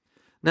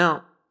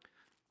 Now,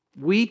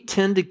 we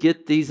tend to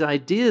get these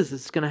ideas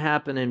it's going to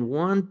happen in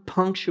one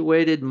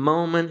punctuated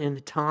moment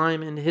in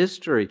time in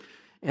history.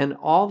 And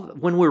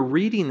when we're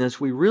reading this,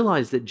 we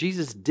realize that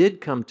Jesus did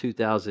come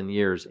 2,000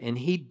 years, and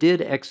he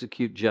did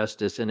execute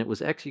justice, and it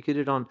was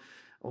executed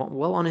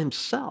on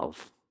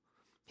himself.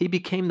 He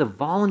became the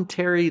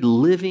voluntary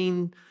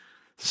living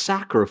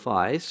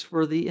sacrifice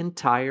for the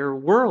entire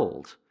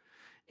world.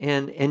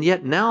 And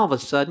yet now all of a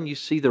sudden you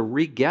see the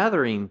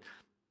regathering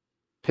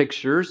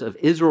pictures of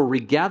Israel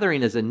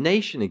regathering as a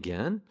nation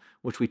again,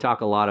 which we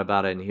talk a lot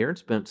about in here.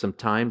 Spent some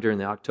time during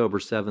the October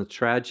 7th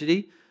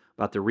tragedy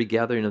about the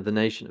regathering of the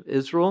nation of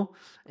Israel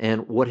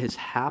and what has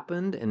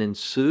happened and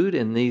ensued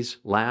in these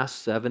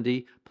last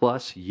 70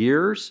 plus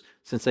years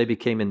since they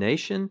became a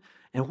nation.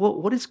 And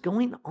what is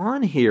going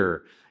on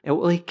here? And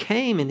well, he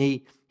came and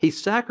he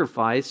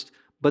sacrificed,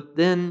 but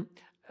then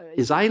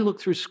as I look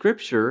through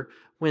Scripture,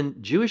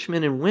 when Jewish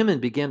men and women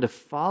began to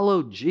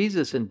follow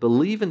Jesus and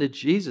believe into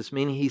Jesus,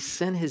 meaning he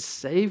sent his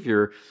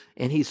Savior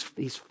and he's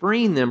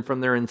freeing them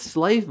from their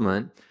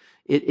enslavement,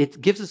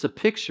 it gives us a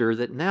picture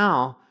that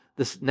now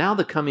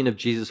the coming of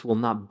Jesus will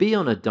not be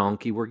on a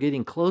donkey. We're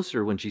getting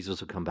closer when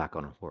Jesus will come back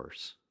on a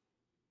horse.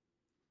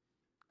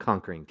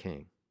 Conquering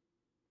king.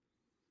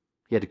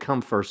 He had to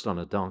come first on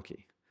a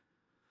donkey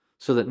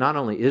so that not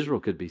only Israel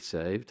could be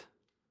saved,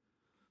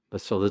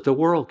 but so that the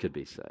world could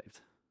be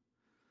saved.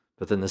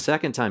 But then the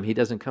second time, he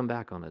doesn't come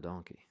back on a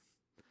donkey.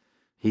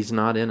 He's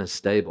not in a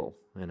stable,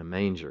 in a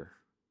manger,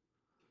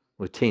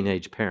 with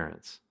teenage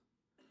parents.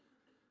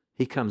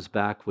 He comes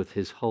back with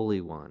his holy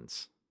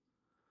ones,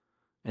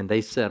 and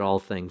they set all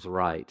things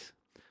right,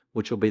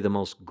 which will be the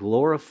most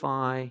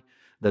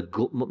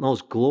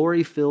most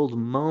glory-filled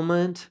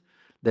moment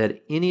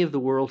that any of the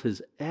world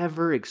has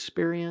ever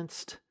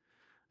experienced,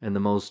 and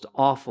the most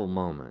awful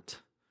moment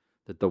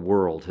that the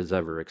world has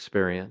ever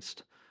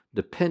experienced,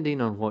 depending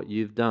on what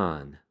you've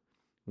done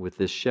with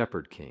this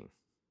shepherd king.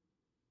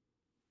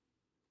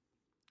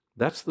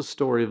 That's the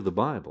story of the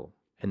Bible,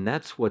 and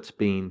that's what's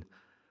being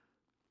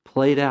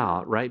played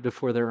out right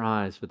before their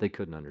eyes, but they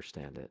couldn't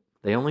understand it.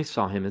 They only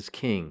saw him as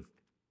king.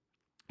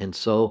 And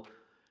so,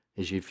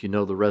 if you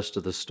know the rest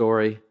of the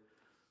story,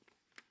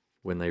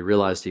 when they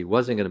realized he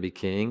wasn't going to be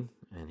king,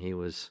 and he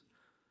was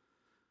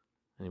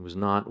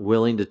not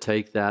willing to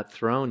take that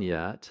throne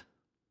yet,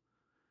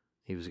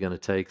 he was going to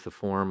take the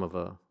form of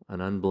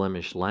an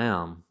unblemished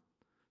lamb.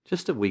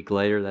 Just a week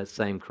later, that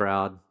same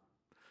crowd,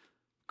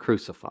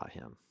 crucify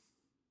him.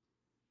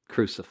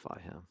 Crucify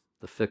him.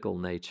 The fickle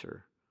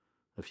nature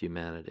of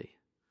humanity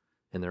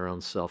and their own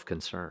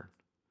self-concern.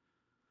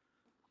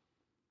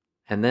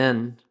 And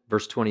then,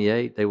 verse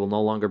 28, they will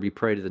no longer be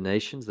prey to the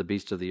nations, the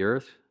beasts of the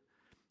earth.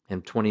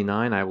 And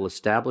 29, I will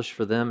establish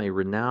for them a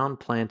renowned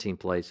planting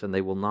place, and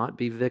they will not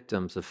be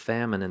victims of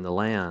famine in the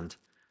land.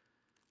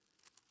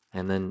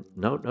 And then,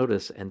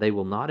 notice, and they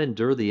will not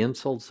endure the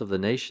insults of the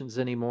nations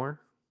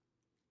anymore.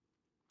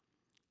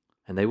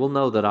 And they will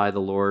know that I, the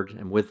Lord,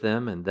 am with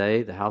them, and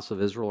they, the house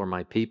of Israel, are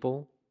my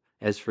people.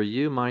 As for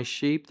you, my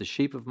sheep, the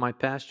sheep of my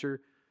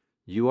pasture,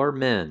 you are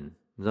men.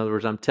 In other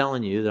words, I'm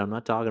telling you that I'm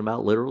not talking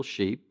about literal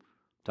sheep.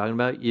 I'm talking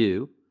about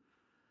you.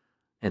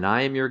 And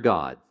I am your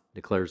God,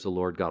 declares the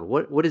Lord God.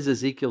 What is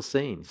Ezekiel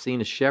seeing? He's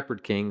seeing a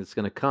shepherd king that's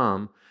going to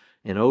come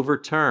and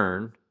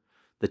overturn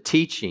the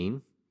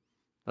teaching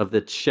of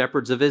the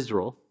shepherds of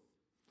Israel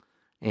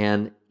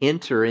and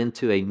enter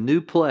into a new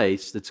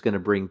place that's going to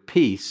bring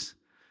peace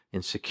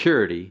and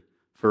security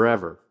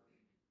forever.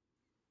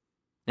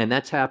 And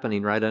that's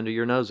happening right under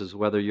your noses,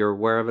 whether you're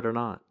aware of it or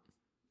not.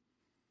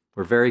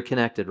 We're very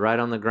connected right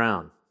on the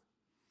ground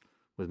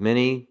with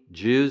many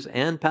Jews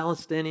and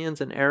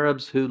Palestinians and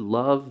Arabs who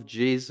love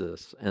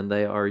Jesus, and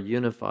they are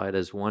unified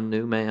as one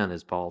new man,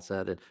 as Paul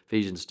said in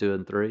Ephesians 2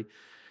 and 3.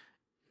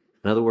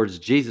 In other words,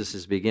 Jesus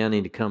is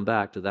beginning to come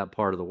back to that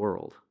part of the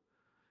world.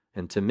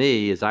 And to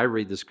me, as I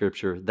read the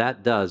Scripture,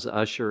 that does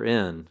usher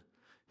in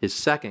his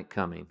second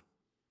coming,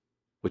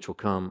 which will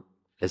come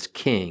as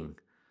king.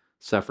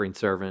 Suffering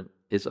servant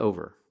is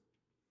over.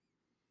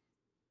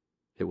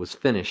 It was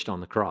finished on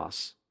the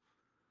cross.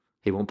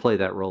 He won't play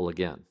that role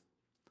again.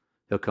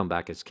 He'll come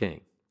back as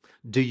king.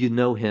 Do you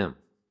know him?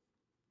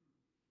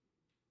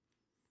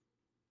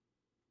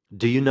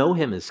 Do you know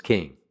him as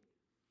king?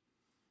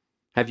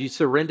 Have you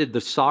surrendered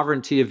the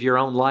sovereignty of your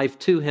own life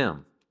to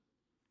him?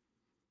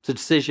 It's a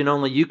decision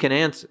only you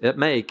can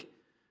make,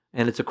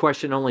 and it's a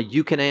question only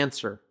you can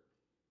answer.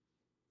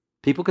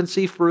 People can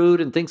see fruit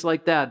and things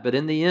like that, but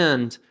in the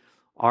end,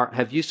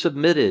 have you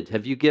submitted?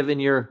 Have you given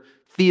your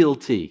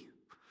fealty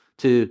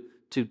to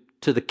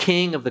the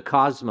King of the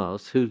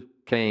cosmos who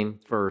came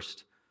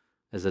first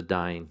as a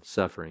dying,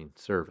 suffering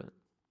servant?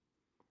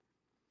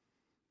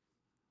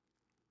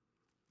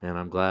 And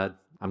I'm glad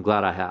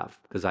I have,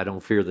 because I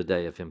don't fear the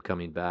day of him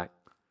coming back.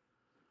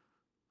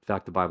 In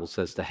fact, the Bible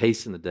says to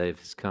hasten the day of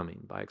his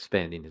coming by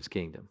expanding his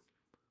kingdom.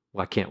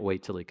 Well, I can't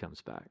wait till he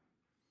comes back.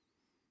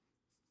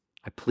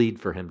 I plead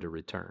for him to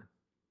return.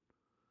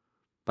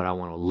 But I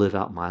want to live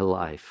out my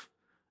life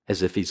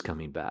as if he's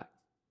coming back.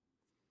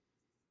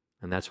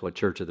 And that's what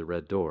Church of the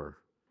Red Door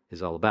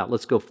is all about.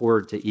 Let's go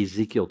forward to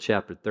Ezekiel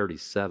chapter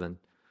 37.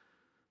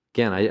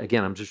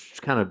 Again, I'm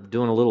just kind of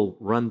doing a little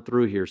run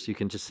through here so you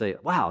can just say,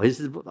 wow,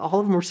 all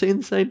of them are saying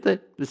the same thing?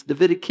 This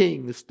Davidic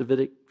king, this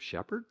Davidic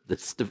shepherd,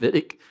 this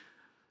Davidic...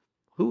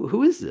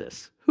 Who is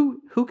this? Who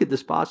could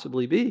this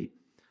possibly be?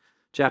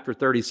 Chapter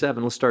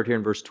 37, let's start here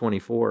in verse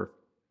 24.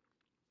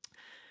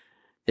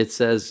 It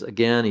says,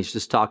 again, he's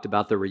just talked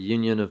about the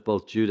reunion of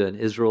both Judah and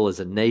Israel as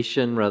a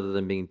nation rather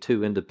than being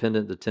two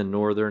independent, the 10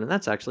 northern. And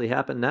that's actually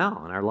happened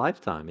now in our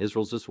lifetime.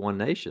 Israel's just one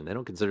nation. They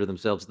don't consider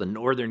themselves the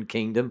northern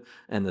kingdom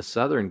and the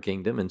southern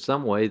kingdom. In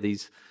some way,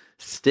 these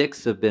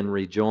sticks have been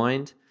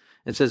rejoined.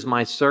 It says,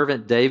 my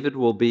servant David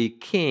will be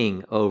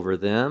king over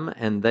them,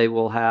 and they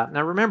will have.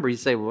 Now remember, you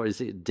say, well, is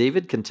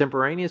David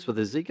contemporaneous with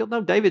Ezekiel?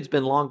 No, David's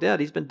been long dead.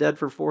 He's been dead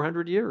for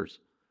 400 years.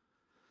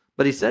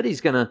 But he said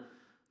he's going to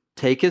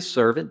take his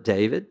servant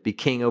David, be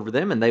king over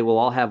them, and they will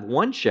all have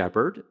one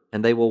shepherd,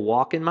 and they will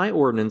walk in my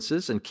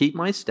ordinances and keep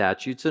my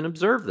statutes and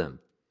observe them.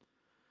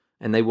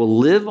 And they will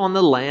live on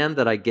the land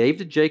that I gave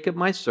to Jacob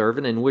my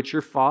servant, in which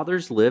your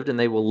fathers lived, and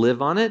they will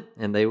live on it,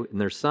 and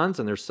their sons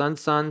and their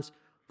sons' sons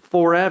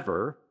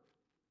forever.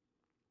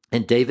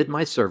 And David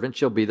my servant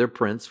shall be their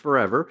prince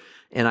forever,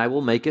 and I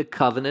will make a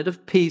covenant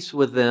of peace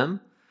with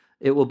them.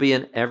 It will be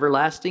an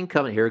everlasting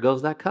covenant. Here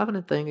goes that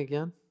covenant thing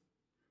again.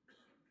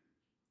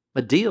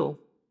 A deal.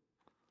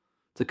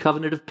 It's a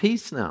covenant of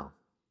peace now.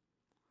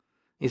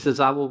 He says,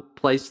 I will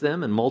place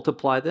them and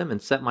multiply them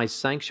and set my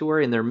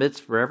sanctuary in their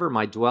midst forever.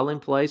 My dwelling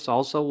place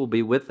also will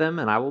be with them,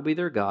 and I will be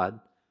their God,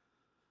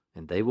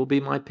 and they will be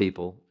my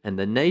people. And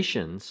the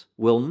nations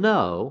will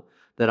know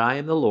that I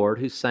am the Lord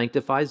who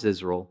sanctifies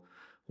Israel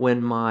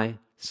when my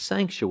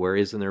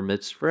sanctuary is in their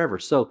midst forever.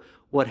 So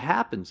what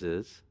happens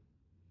is,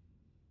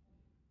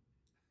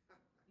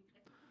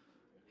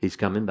 he's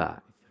coming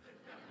back.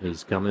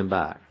 He's coming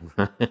back.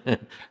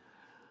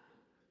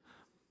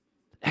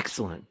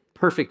 Excellent.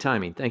 Perfect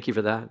timing. Thank you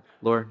for that,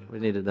 Lord. We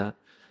needed that.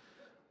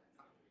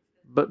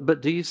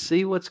 But do you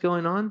see what's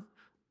going on?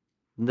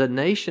 The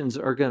nations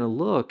are going to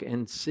look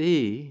and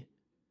see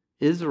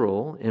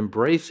Israel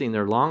embracing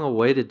their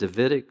long-awaited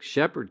Davidic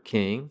shepherd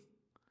king,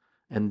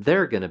 and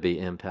they're going to be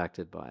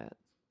impacted by it.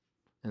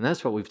 And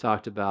that's what we've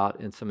talked about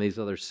in some of these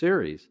other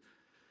series,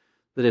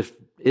 that if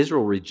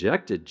Israel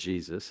rejected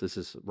Jesus, this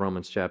is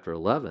Romans chapter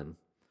 11,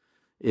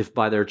 if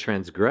by their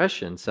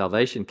transgression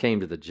salvation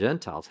came to the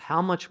Gentiles,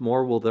 how much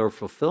more will their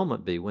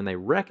fulfillment be when they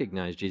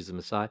recognize Jesus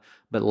Messiah,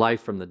 but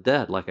life from the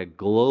dead, like a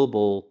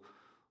global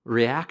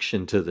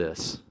reaction to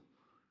this?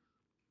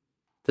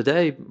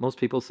 Today, most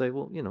people say,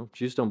 well,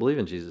 Jews don't believe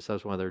in Jesus,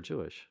 that's why they're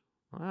Jewish.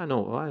 I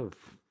know,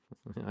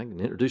 I can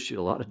introduce you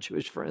to a lot of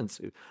Jewish friends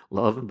who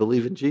love and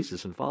believe in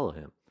Jesus and follow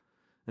him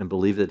and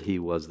believe that he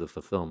was the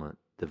fulfillment,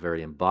 the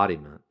very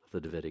embodiment of the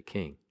Davidic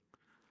king.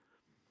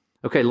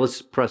 Okay,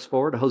 let's press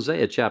forward.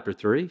 Hosea chapter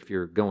 3, if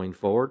you're going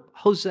forward.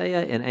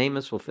 Hosea and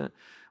Amos, we're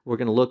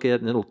going to look at,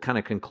 and it'll kind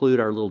of conclude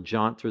our little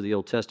jaunt through the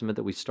Old Testament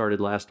that we started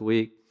last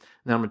week.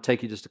 Now I'm going to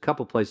take you just a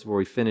couple places where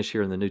we finish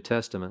here in the New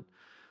Testament.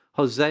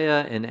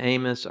 Hosea and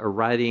Amos are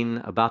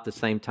writing about the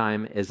same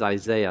time as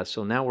Isaiah.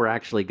 So now we're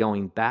actually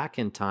going back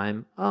in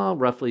time,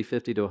 roughly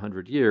 50 to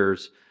 100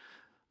 years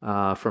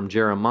from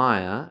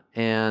Jeremiah,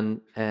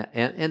 and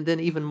then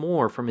even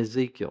more from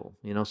Ezekiel.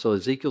 So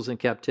Ezekiel's in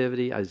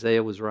captivity.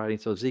 Isaiah was writing.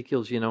 So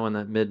Ezekiel's, in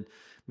that mid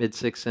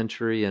 6th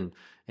century, and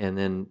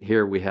then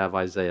here we have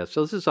Isaiah.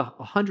 So this is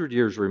 100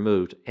 years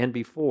removed and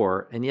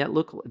before, and yet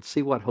look and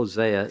see what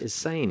Hosea is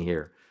saying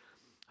here.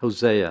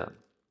 Hosea.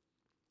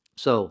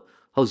 So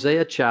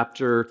Hosea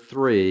chapter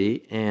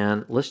 3,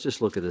 and let's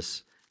just look at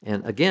this.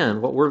 And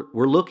again, what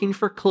we're looking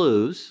for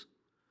clues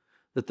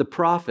that the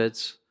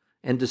prophets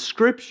and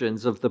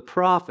descriptions of the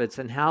prophets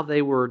and how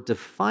they were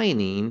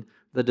defining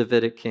the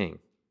Davidic king.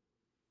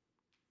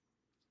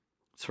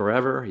 It's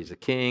forever, he's a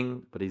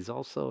king, but he's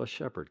also a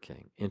shepherd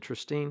king.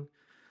 Interesting.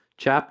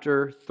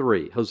 Chapter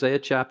 3, Hosea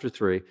chapter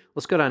 3.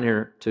 Let's go down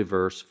here to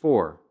verse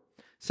 4.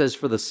 It says,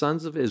 for the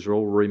sons of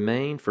Israel will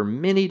remain for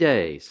many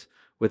days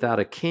without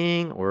a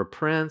king or a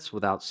prince,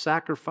 without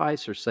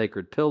sacrifice or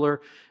sacred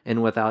pillar,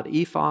 and without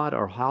ephod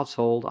or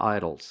household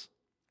idols.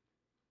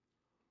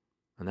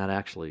 And that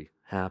actually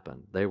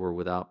happened. They were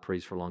without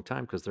priests for a long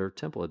time because their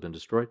temple had been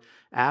destroyed.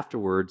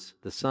 Afterwards,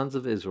 the sons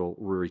of Israel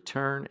will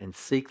return and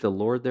seek the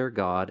Lord their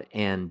God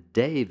and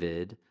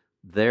David,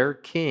 their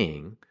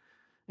king,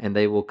 and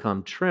they will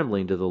come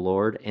trembling to the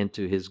Lord and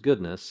to his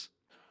goodness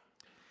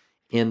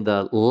in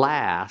the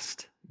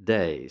last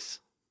days.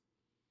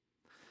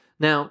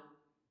 Now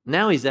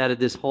he's added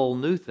this whole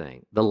new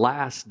thing, the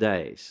last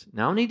days.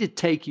 Now I need to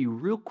take you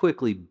real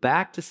quickly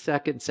back to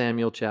 2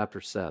 Samuel chapter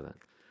 7.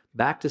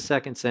 Back to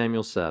 2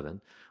 Samuel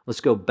 7. Let's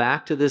go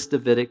back to this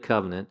Davidic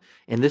covenant,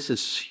 and this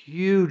is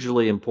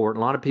hugely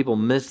important. A lot of people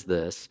miss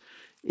this.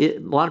 A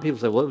lot of people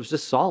say, well, it was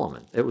just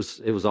Solomon. It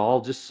was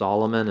all just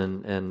Solomon,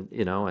 and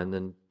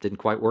then didn't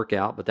quite work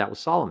out, but that was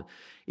Solomon.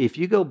 If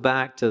you go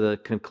back to the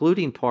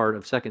concluding part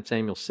of 2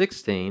 Samuel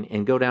 16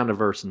 and go down to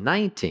verse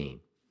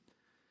 19,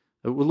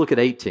 we'll look at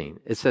 18.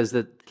 It says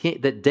that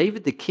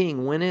David the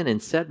king went in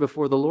and sat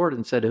before the Lord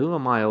and said, who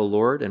am I, O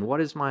Lord, and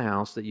what is my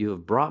house that you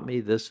have brought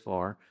me this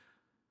far?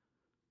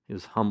 He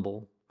was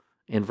humble.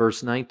 In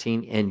verse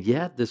 19, and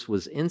yet this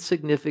was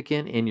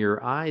insignificant in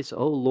your eyes,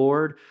 O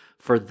Lord,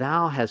 for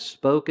thou hast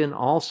spoken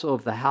also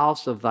of the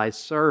house of thy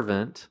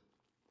servant,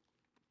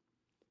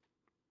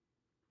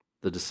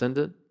 the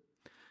descendant,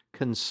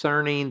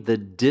 concerning the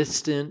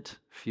distant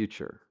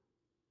future.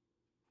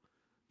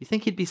 You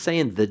think he'd be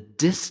saying the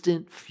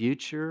distant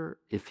future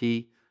if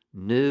he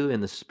knew in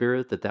the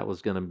spirit that that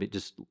was going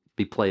to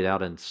be played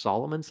out in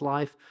Solomon's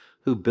life,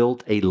 who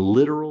built a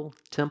literal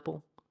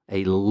temple,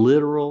 a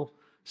literal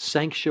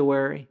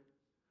sanctuary?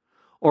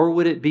 Or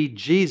would it be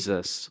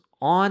Jesus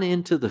on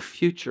into the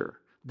future,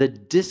 the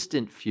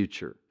distant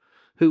future,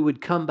 who would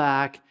come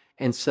back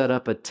and set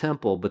up a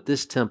temple, but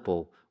this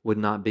temple would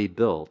not be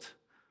built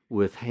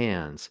with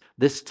hands.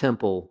 This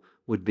temple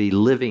would be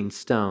living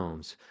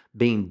stones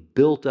being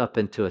built up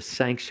into a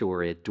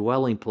sanctuary, a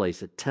dwelling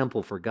place, a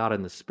temple for God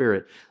in the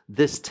Spirit.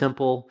 This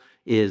temple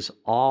is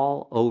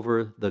all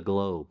over the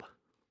globe.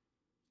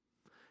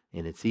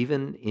 And it's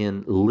even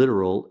in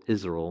literal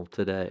Israel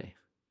today.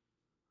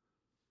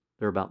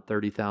 There are about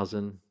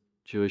 30,000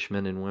 Jewish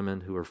men and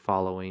women who are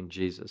following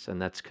Jesus, and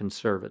that's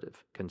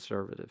conservative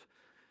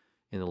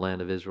in the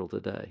land of Israel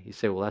today. You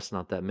say, well, that's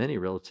not that many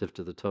relative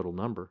to the total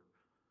number.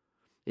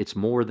 It's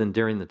more than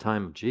during the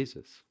time of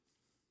Jesus.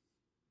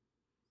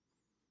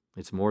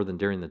 It's more than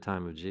during the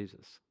time of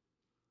Jesus.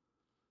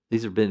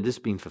 This is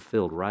being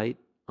fulfilled right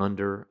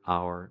under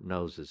our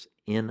noses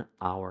in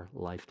our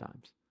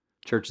lifetimes.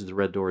 Church of the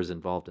Red Door is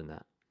involved in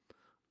that,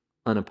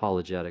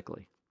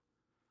 unapologetically.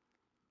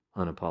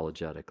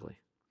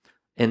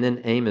 And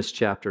then Amos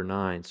chapter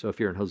 9. So if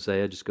you're in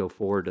Hosea, just go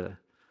forward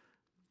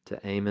to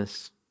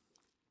Amos.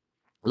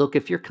 Look,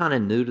 if you're kind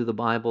of new to the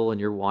Bible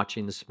and you're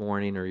watching this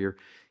morning, or you're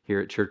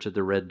here at Church of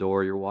the Red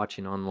Door, you're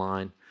watching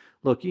online,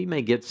 look, you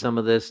may get some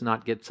of this,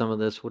 not get some of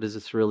this. What does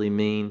this really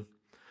mean?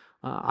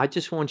 I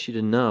just want you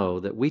to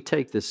know that we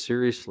take this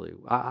seriously.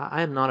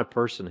 I am not a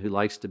person who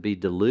likes to be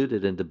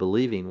deluded into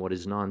believing what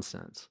is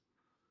nonsense.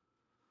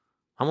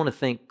 I want to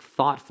think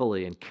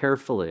thoughtfully and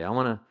carefully. I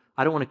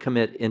don't want to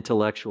commit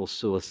intellectual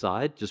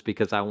suicide just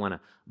because I want to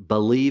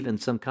believe in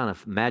some kind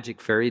of magic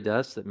fairy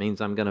dust that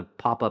means I'm going to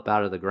pop up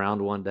out of the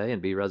ground one day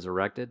and be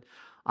resurrected.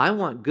 I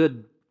want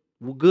good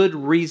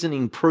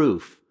reasoning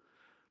proof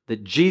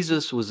that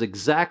Jesus was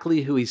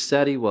exactly who he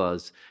said he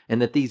was,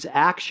 and that these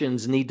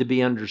actions need to be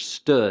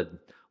understood.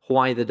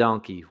 Why the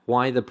donkey?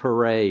 Why the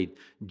parade?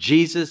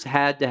 Jesus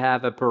had to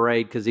have a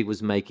parade because he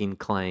was making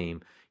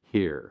claim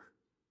here.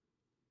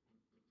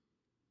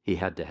 He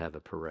had to have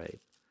a parade.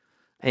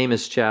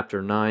 Amos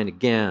chapter 9,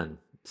 again,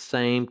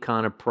 same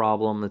kind of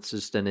problem. It's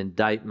just an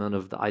indictment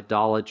of the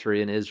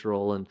idolatry in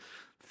Israel and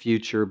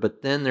future.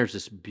 But then there's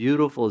this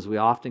beautiful, as we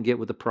often get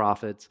with the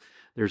prophets,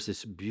 there's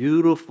this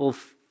beautiful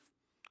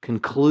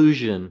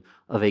conclusion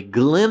of a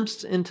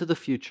glimpse into the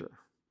future.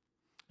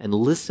 And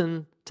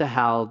listen to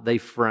how they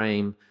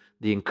frame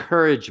the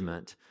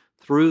encouragement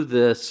through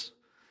this.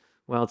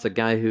 Well, it's a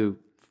guy who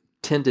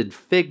tended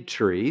fig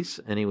trees,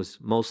 and he was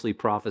mostly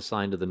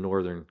prophesying to the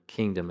northern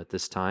kingdom at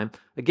this time.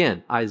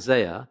 Again,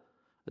 Isaiah,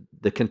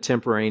 the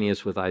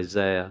contemporaneous with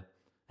Isaiah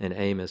and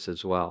Amos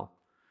as well,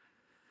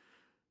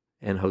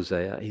 and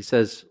Hosea. He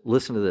says,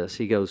 listen to this.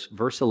 He goes,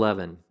 verse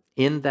 11,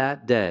 in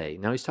that day,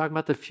 now he's talking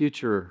about the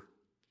future.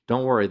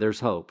 Don't worry,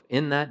 there's hope.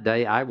 In that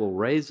day, I will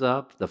raise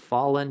up the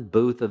fallen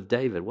booth of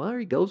David. Well, there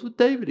he goes with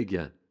David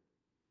again.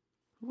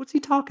 What's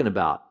he talking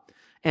about?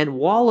 And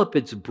wall up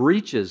its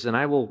breaches, and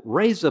I will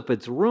raise up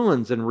its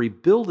ruins and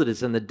rebuild it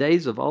as in the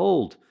days of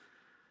old,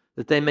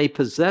 that they may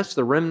possess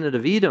the remnant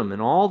of Edom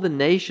and all the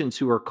nations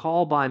who are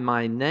called by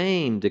my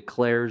name,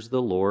 declares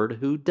the Lord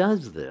who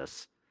does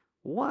this.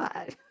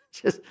 What?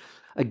 Just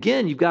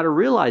again, you've got to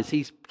realize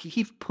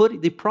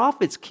the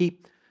prophets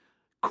keep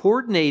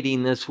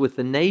coordinating this with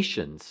the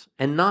nations,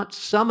 and not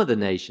some of the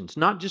nations,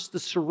 not just the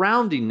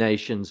surrounding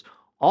nations,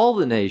 all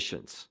the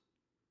nations.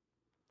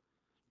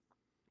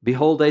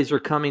 Behold, days are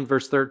coming,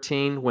 verse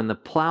 13, when the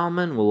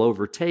plowman will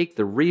overtake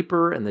the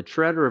reaper and the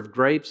treader of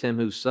grapes, him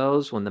who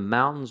sows, when the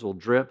mountains will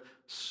drip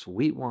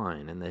sweet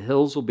wine and the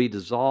hills will be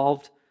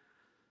dissolved.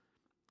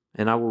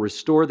 And I will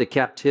restore the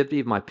captivity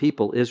of my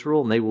people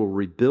Israel, and they will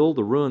rebuild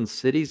the ruined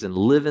cities and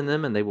live in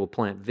them, and they will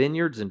plant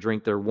vineyards and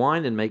drink their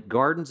wine and make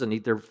gardens and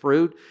eat their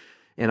fruit.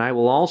 And I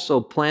will also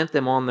plant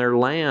them on their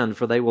land,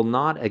 for they will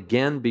not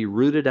again be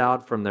rooted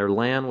out from their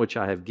land which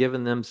I have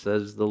given them,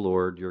 says the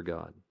Lord your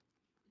God.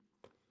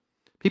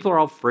 People are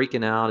all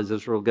freaking out. Is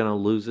Israel going to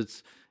lose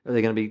its? Are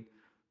they going to be?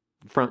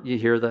 You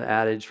hear the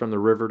adage from the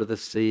river to the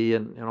sea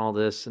and all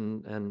this,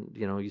 and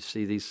you know, you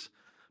see these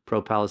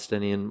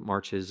pro-Palestinian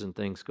marches and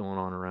things going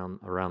on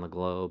around the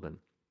globe, and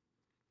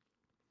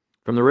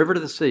from the river to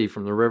the sea,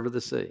 from the river to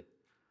the sea.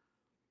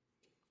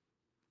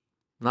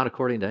 Not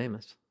according to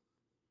Amos.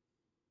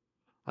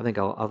 I think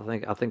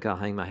I'll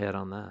hang my head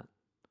on that.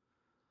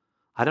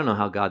 I don't know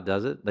how God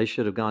does it. They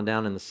should have gone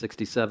down in the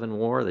 67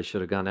 war. They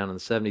should have gone down in the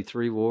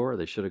 73 war.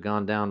 They should have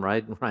gone down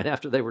right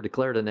after they were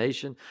declared a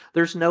nation.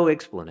 There's no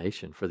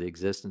explanation for the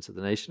existence of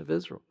the nation of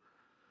Israel.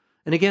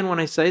 And again, when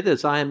I say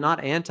this, I am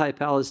not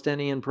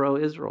anti-Palestinian,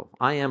 pro-Israel.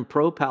 I am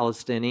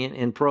pro-Palestinian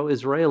and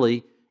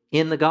pro-Israeli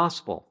in the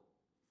gospel.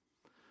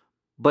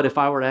 But if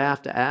I were to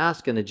have to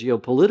ask in a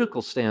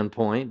geopolitical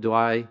standpoint,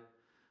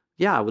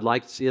 I would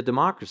like to see a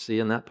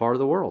democracy in that part of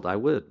the world. I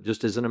would,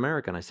 just as an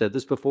American. I said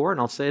this before, and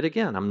I'll say it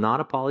again. I'm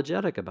not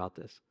apologetic about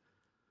this.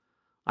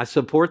 I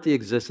support the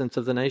existence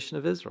of the nation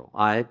of Israel.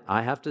 I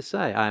have to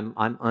say, I'm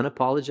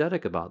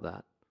unapologetic about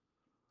that.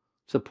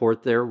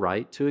 Support their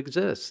right to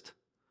exist.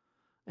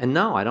 And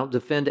no, I don't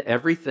defend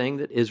everything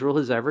that Israel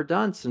has ever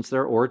done since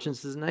their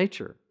origins as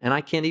nature. And I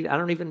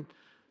don't even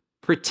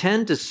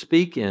pretend to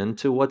speak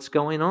into what's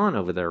going on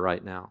over there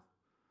right now.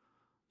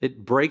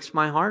 It breaks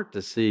my heart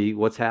to see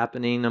what's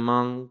happening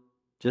among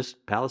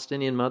just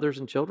Palestinian mothers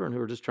and children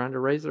who are just trying to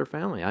raise their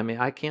family. I mean,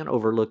 I can't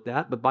overlook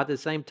that, but by the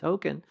same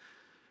token,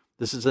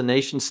 this is a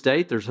nation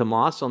state. There's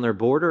Hamas on their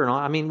border. And all.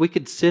 I mean, we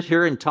could sit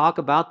here and talk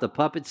about the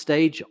puppet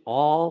stage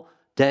all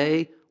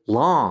day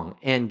long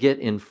and get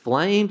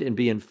inflamed and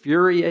be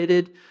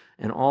infuriated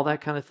and all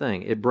that kind of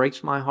thing. It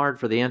breaks my heart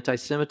for the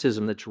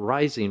anti-Semitism that's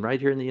rising right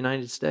here in the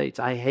United States.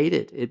 I hate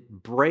it.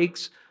 It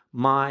breaks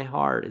my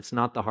heart. It's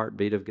not the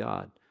heartbeat of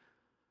God.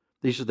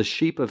 These are the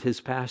sheep of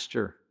his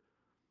pasture.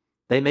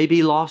 They may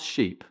be lost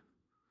sheep,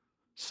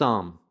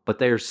 some, but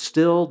they are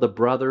still the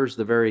brothers,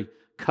 the very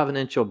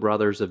covenantal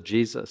brothers of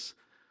Jesus.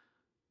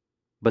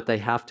 But they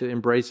have to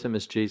embrace him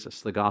as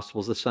Jesus. The gospel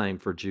is the same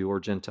for Jew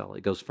or Gentile.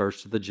 It goes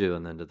first to the Jew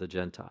and then to the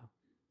Gentile.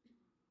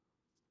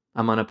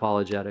 I'm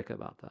unapologetic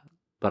about that,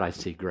 but I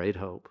see great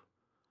hope.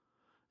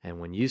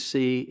 And when you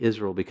see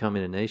Israel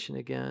becoming a nation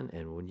again,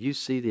 and when you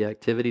see the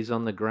activities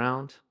on the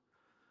ground,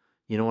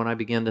 you know what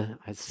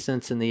I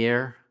sense in the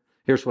air?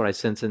 Here's what I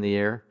sense in the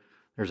air.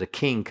 There's a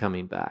king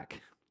coming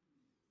back.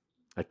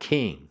 A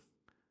king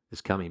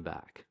is coming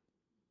back.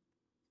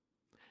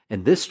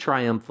 And this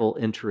triumphal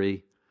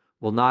entry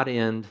will not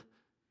end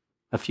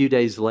a few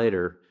days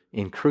later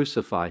in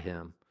crucify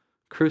him.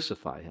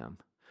 Crucify him.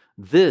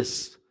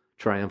 This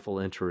triumphal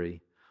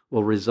entry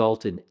will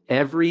result in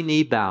every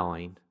knee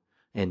bowing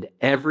and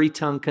every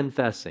tongue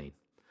confessing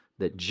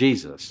that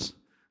Jesus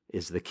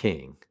is the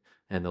King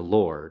and the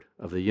Lord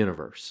of the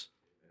universe.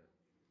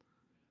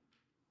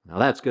 Now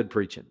that's good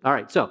preaching. All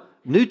right, so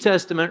New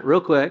Testament,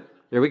 real quick.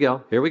 Here we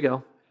go.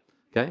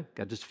 Okay,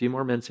 got just a few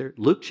more minutes here.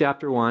 Luke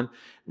chapter 1.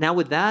 Now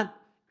with that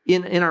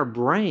in our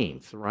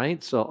brains,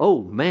 right? So,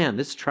 oh man,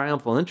 this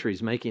triumphal entry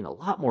is making a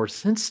lot more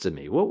sense to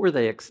me. What were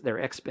their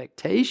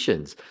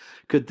expectations?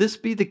 Could this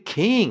be the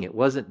king? It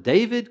wasn't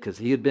David because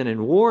he had been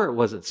in war. It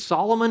wasn't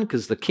Solomon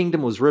because the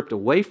kingdom was ripped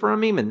away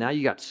from him, and now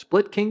you got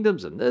split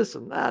kingdoms and this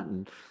and that.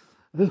 And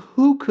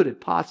who could it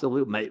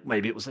possibly?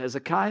 Maybe it was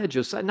Hezekiah,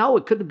 Josiah. No,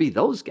 it couldn't be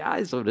those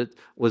guys.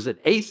 Was it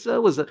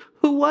Asa?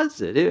 Who was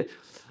it?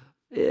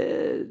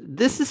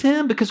 This is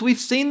him because we've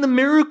seen the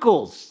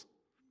miracles.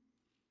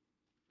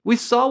 We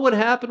saw what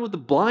happened with the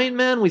blind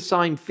man. We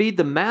saw him feed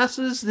the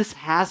masses. This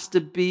has to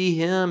be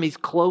him. He's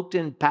cloaked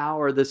in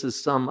power. This is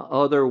some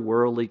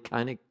otherworldly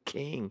kind of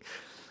king.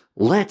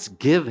 Let's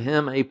give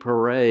him a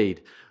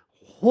parade.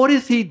 What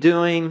is he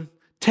doing?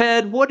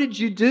 Ted, what did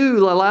you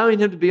do allowing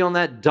him to be on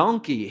that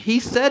donkey? He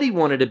said he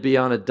wanted to be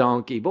on a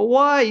donkey, but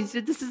why? He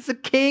said, this is a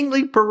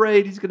kingly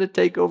parade. He's going to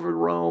take over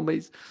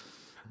Rome.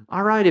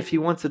 All right, if he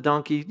wants a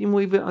donkey,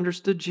 we've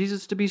understood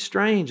Jesus to be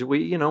strange.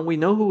 We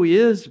know who he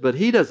is, but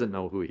he doesn't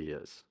know who he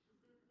is.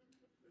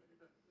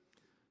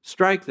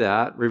 Strike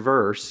that,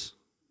 reverse.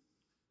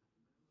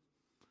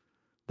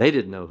 They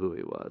didn't know who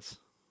he was.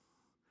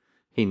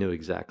 He knew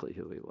exactly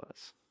who he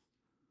was.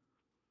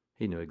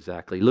 He knew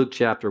exactly. Luke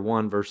chapter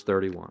 1, verse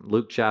 31.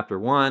 Luke chapter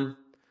 1,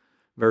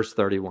 verse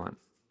 31.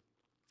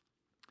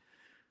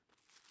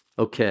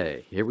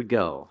 Okay, here we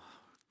go.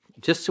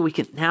 Just so we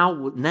can,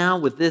 now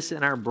with this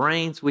in our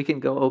brains, we can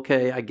go,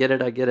 okay, I get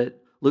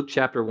it. Luke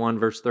chapter 1,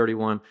 verse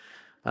 31.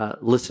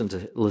 Listen to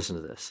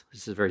this.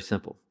 This is very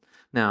simple.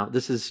 Now,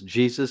 this is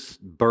Jesus'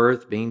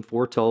 birth being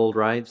foretold,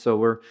 right?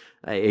 So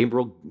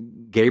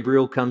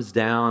Gabriel comes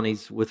down.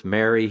 He's with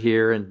Mary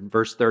here. In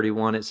verse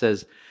 31, it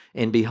says,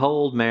 and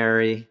behold,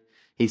 Mary,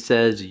 he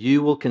says,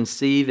 you will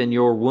conceive in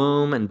your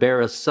womb and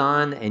bear a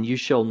son, and you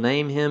shall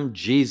name him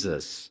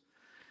Jesus.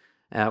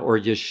 Or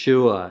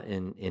Yeshua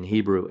in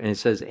Hebrew. And it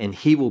says, and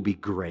he will be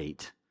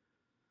great.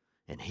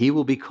 And he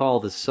will be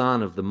called the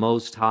Son of the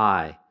Most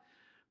High.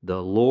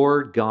 The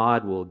Lord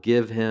God will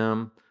give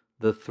him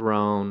the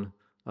throne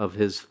of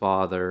his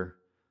father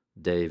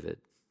David.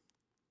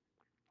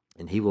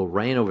 And he will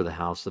reign over the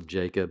house of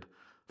Jacob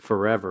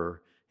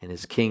forever, and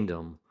his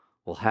kingdom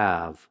will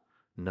have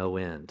no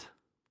end.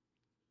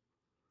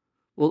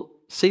 Well,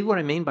 see what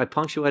I mean by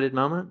punctuated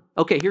moment?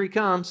 Okay, here he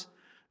comes.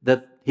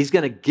 That he's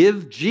going to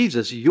give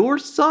Jesus, your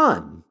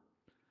son.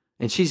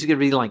 And she's going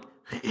to be like,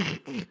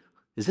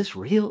 is this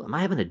real? Am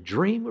I having a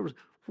dream?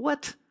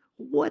 What?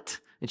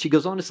 And she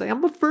goes on to say,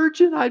 I'm a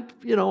virgin.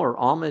 Or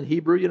Alma in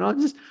Hebrew,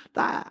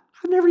 I've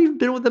never even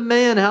been with a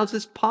man. How's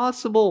this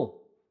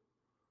possible?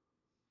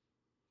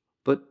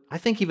 But I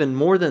think even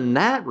more than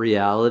that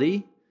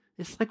reality,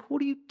 it's like,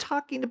 what are you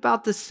talking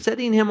about? This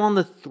setting him on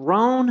the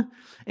throne?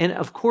 And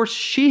of course,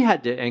 she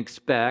had to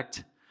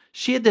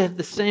have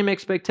the same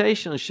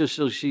expectation.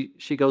 So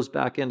she goes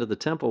back into the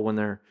temple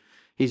when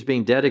he's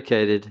being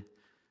dedicated,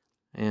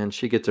 and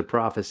she gets a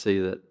prophecy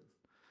that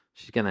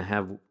she's going to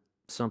have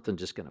something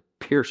just going to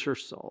pierce her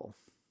soul.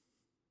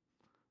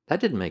 That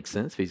didn't make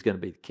sense if he's going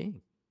to be the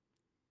king.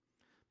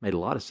 Made a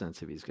lot of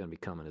sense if he's going to be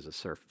coming as a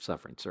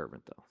suffering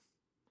servant, though.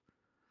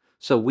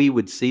 So we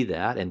would see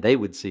that, and they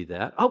would see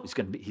that. Oh, he's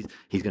going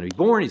to be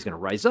born, he's going to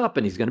rise up,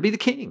 and he's going to be the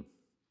king.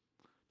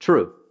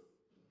 True.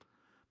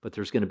 But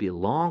there's going to be a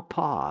long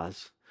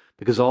pause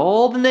because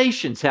all the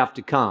nations have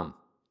to come,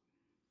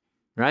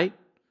 right?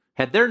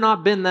 Had there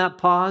not been that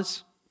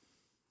pause,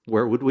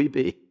 where would we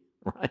be,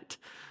 right?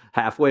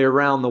 Halfway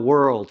around the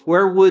world,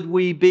 where would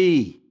we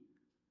be?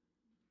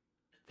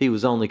 If he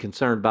was only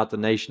concerned about the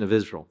nation of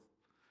Israel.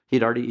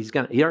 He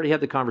already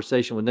had the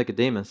conversation with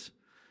Nicodemus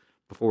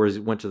before he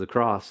went to the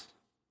cross.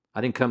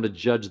 I didn't come to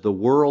judge the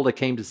world, I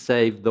came to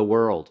save the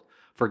world.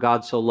 For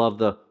God so loved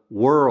the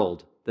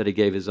world that he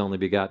gave his only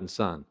begotten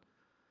Son.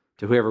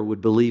 To whoever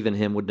would believe in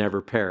him would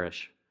never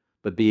perish,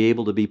 but be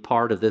able to be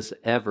part of this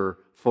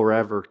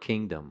forever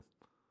kingdom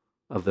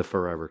of the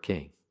forever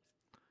King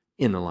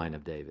in the line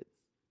of David.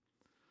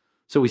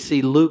 So we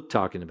see Luke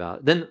talking about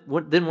it. Then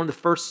one of the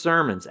first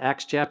sermons,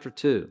 Acts chapter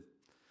 2.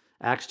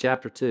 Acts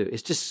chapter 2.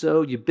 It's just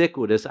so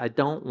ubiquitous. I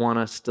don't want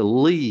us to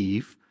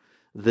leave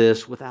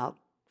this without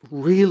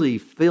really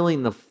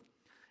feeling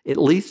at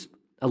least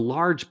a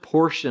large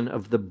portion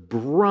of the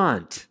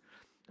brunt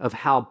of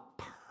how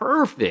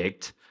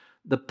perfect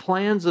the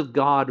plans of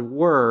God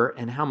were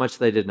and how much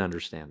they didn't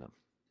understand them.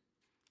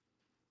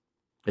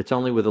 It's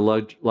only with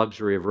the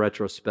luxury of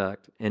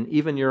retrospect and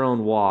even your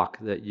own walk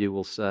that you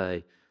will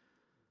say,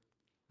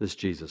 this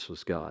Jesus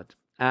was God.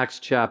 Acts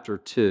chapter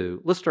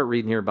 2. Let's start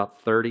reading here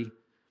about 30.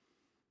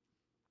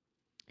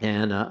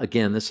 And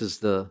again, this is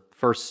the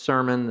first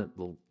sermon that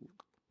will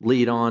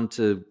lead on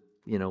to,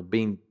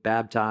 being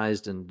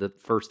baptized and the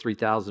first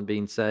 3,000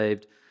 being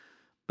saved.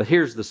 But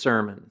here's the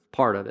sermon,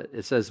 part of it.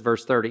 It says,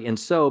 verse 30, and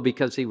so,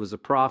 because he was a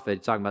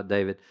prophet, talking about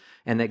David,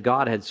 and that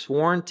God had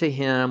sworn to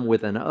him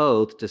with an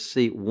oath to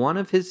seat one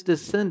of his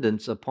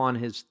descendants upon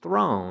his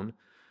throne.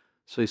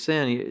 So he's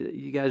saying,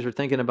 you guys are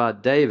thinking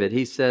about David.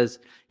 He says,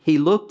 he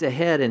looked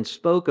ahead and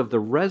spoke of the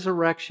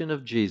resurrection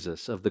of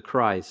Jesus, of the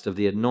Christ, of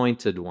the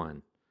anointed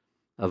one,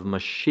 of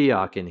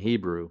Mashiach in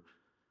Hebrew,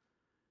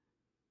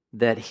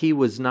 that he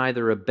was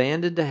neither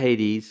abandoned to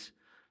Hades,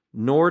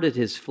 nor did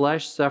his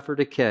flesh suffer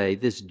decay.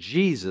 This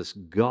Jesus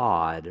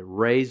God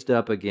raised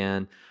up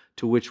again,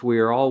 to which we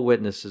are all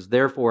witnesses.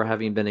 Therefore,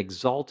 having been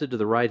exalted to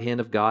the right hand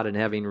of God and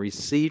having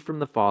received from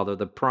the Father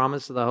the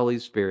promise of the Holy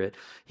Spirit,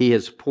 he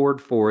has poured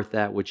forth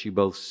that which you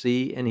both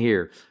see and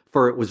hear.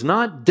 For it was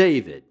not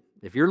David.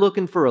 If you're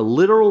looking for a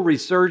literal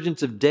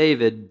resurgence of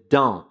David,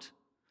 don't.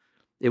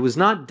 It was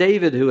not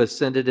David who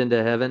ascended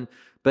into heaven,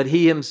 but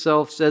he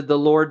himself said, the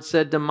Lord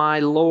said to my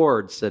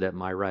Lord, sit at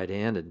my right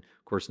hand. And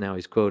of course, now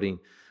he's quoting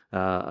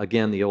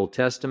again the Old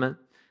Testament.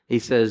 He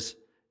says,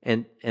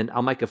 and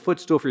I'll make a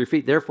footstool for your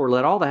feet. Therefore,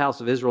 let all the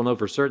house of Israel know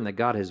for certain that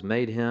God has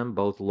made him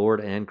both Lord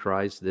and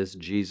Christ, this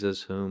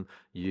Jesus whom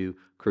you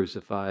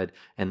crucified.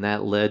 And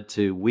that led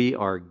to, we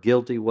are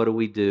guilty. What do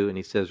we do? And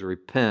he says,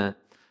 repent,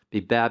 be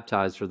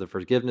baptized for the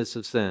forgiveness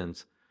of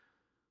sins,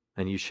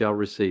 and you shall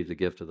receive the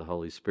gift of the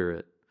Holy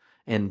Spirit.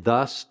 And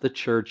thus the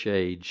church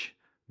age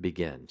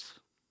begins.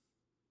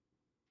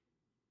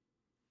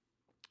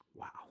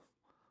 Wow.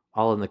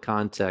 All in the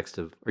context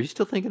of, are you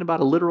still thinking about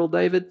a literal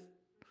David?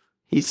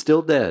 He's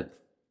still dead.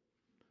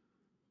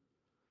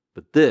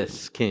 But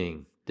this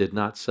king did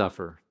not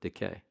suffer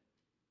decay.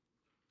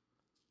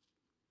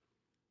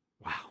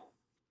 Wow.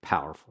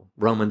 Powerful.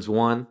 Romans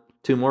 1,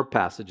 2 more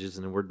passages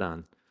and then we're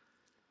done.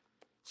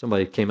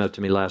 Somebody came up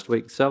to me last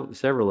week,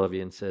 several of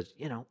you, and said,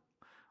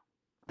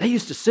 they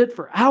used to sit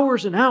for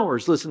hours and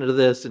hours listening to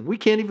this, and we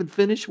can't even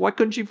finish. Why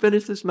couldn't you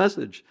finish this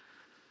message?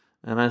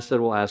 And I said,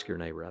 well, ask your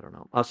neighbor. I don't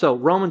know. So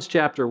Romans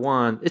chapter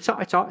 1, it's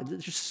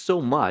just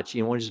so much.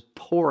 We just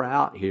pour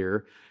out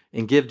here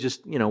and give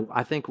just,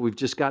 I think we've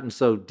just gotten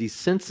so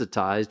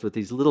desensitized with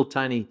these little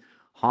tiny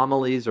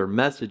homilies or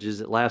messages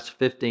that last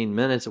 15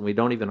 minutes and we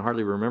don't even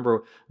hardly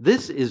remember.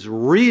 This is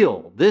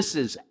real. This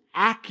is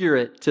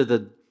accurate to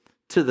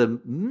the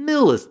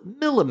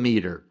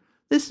millimeter.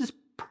 This is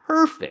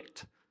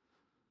perfect.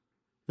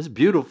 This is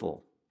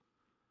beautiful.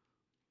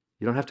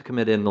 You don't have to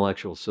commit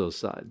intellectual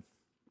suicide.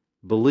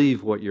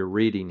 Believe what you're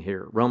reading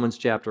here. Romans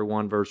chapter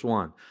 1, verse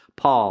 1.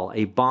 Paul,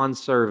 a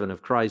bondservant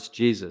of Christ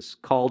Jesus,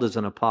 called as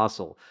an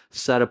apostle,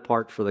 set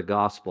apart for the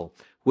gospel,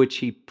 which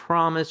he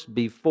promised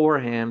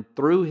beforehand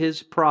through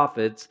his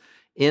prophets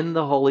in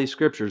the Holy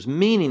Scriptures.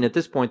 Meaning, at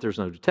this point, there's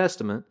no New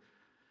Testament.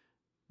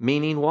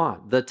 Meaning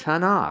what? The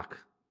Tanakh,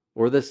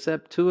 or the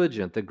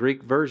Septuagint, the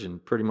Greek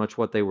version, pretty much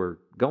what they were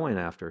going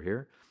after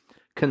here.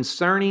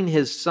 Concerning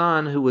his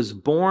Son, who was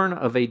born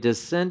of a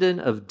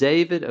descendant of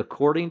David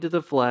according to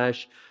the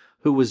flesh,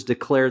 who was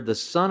declared the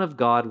Son of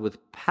God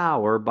with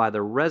power by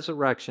the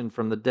resurrection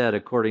from the dead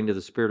according to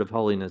the Spirit of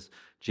holiness,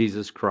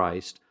 Jesus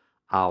Christ,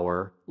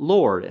 our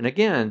Lord. And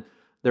again,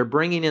 they're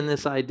bringing in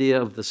this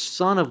idea of the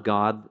Son of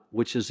God,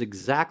 which is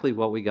exactly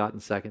what we got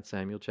in 2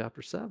 Samuel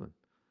chapter 7.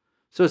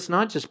 So it's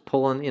not just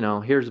pulling,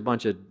 here's a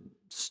bunch of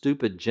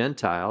stupid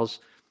Gentiles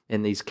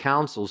in these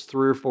councils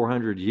 300 or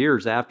 400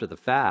 years after the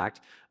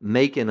fact,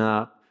 making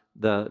up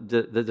there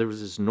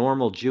was this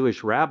normal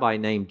Jewish rabbi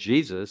named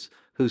Jesus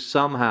who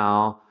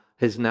somehow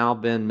has now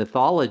been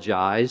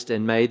mythologized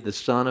and made the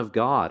Son of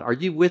God. Are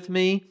you with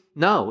me?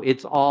 No,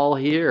 it's all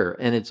here,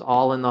 and it's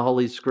all in the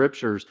Holy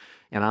Scriptures.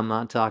 And I'm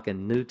not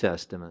talking New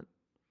Testament.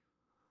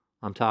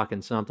 I'm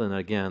talking something,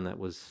 again, that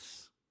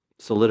was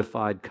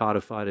solidified,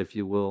 codified, if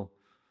you will,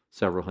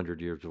 several hundred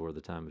years before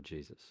the time of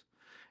Jesus.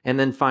 And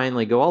then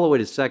finally, go all the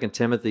way to 2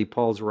 Timothy.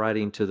 Paul's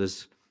writing to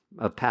this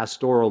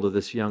pastoral to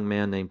this young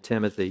man named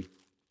Timothy.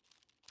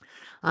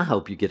 I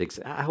hope you get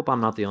excited. I hope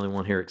I'm not the only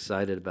one here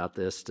excited about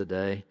this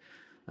today.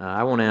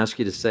 I won't ask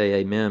you to say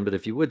amen, but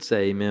if you would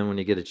say amen when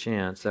you get a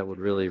chance, that would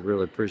really,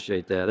 really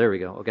appreciate that. There we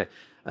go. Okay.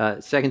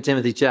 2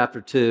 Timothy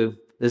chapter 2.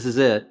 This is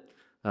it.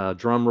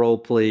 Drum roll,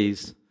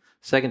 please.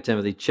 2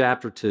 Timothy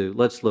chapter 2.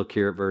 Let's look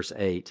here at verse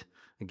 8.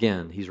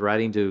 Again, he's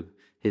writing to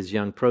his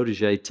young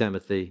protege,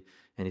 Timothy,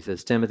 and he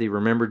says, Timothy,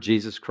 remember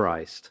Jesus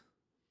Christ.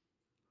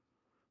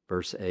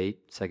 Verse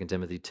 8, 2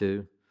 Timothy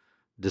 2,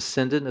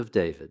 descendant of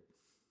David.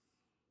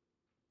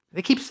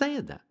 They keep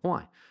saying that.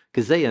 Why?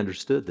 Because they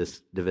understood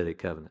this Davidic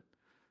covenant.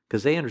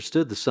 Because they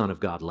understood the Son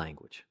of God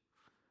language.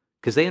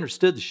 Because they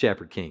understood the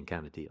shepherd king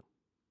kind of deal.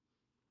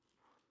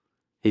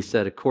 He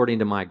said, according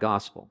to my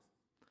gospel.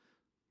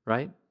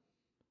 Right?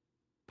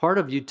 Part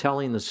of you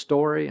telling the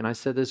story, and I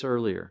said this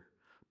earlier,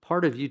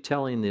 part of you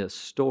telling the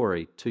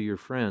story to your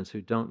friends who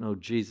don't know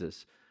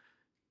Jesus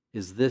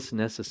is this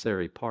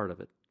necessary part of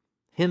it.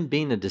 Him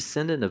being a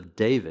descendant of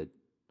David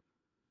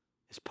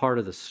is part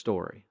of the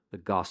story, the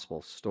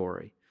gospel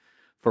story,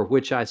 for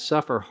which I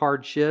suffer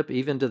hardship,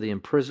 even to the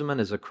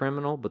imprisonment as a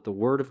criminal, but the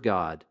word of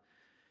God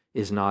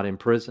is not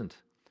imprisoned.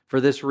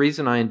 For this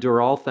reason I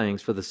endure all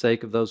things for the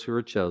sake of those who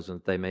are chosen,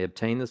 that they may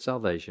obtain the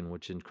salvation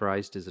which in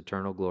Christ is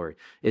eternal glory.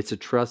 It's a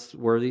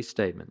trustworthy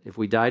statement. If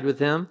we died with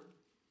him,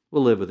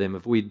 we'll live with him.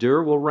 If we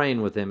endure, we'll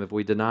reign with him. If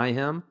we deny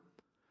him,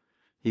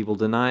 he will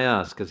deny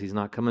us, because he's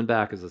not coming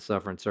back as a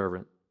suffering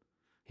servant.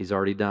 He's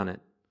already done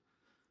it.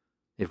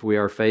 If we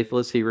are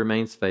faithless, he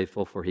remains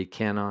faithful, for he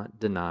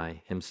cannot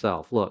deny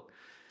himself. Look,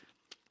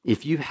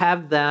 if you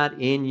have that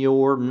in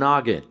your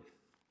noggin,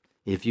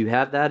 if you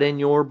have that in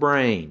your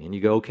brain, and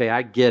you go, okay,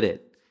 I get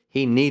it.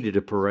 He needed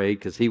a parade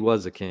because he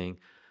was a king.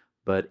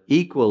 But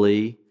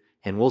equally,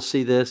 and we'll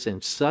see this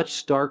in such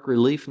stark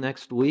relief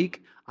next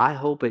week, I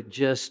hope it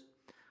just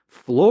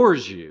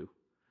floors you.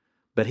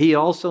 But he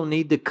also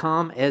need to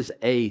come as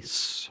a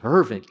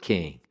servant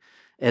king,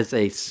 as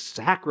a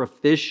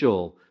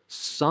sacrificial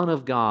Son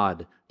of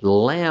God,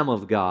 Lamb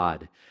of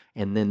God.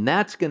 And then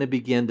that's going to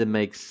begin to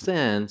make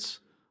sense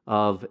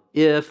of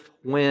if,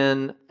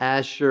 when,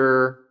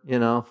 Asher,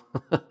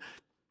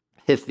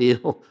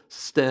 Hithiel,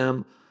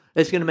 Stem.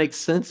 It's going to make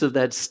sense of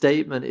that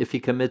statement. If he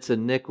commits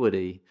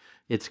iniquity,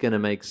 it's going to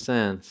make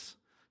sense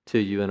to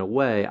you in a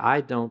way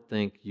I don't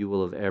think you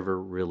will have ever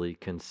really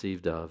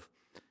conceived of.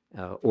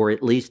 Or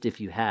at least if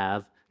you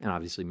have, and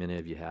obviously many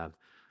of you have,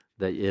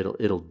 that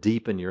it'll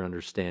deepen your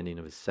understanding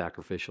of his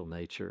sacrificial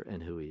nature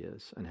and who he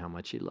is and how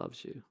much he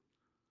loves you.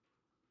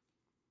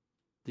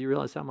 Do you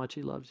realize how much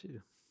he loves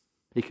you?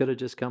 He could have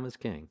just come as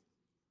king.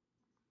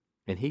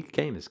 And he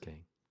came as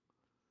king.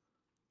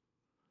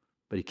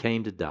 But he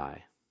came to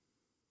die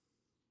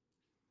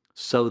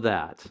so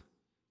that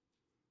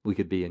we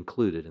could be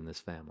included in this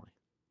family.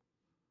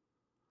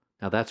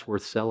 Now that's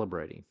worth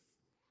celebrating.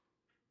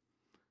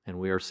 And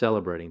we are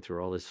celebrating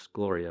through all this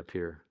glory up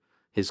here.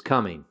 His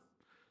coming.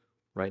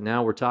 Right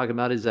now we're talking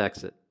about his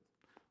exit.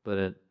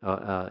 But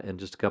in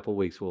just a couple of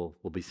weeks we'll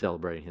be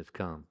celebrating his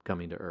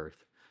coming to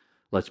earth.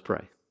 Let's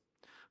pray.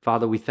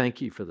 Father, we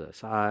thank you for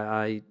this.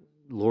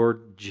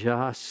 Lord,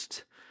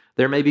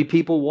 there may be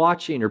people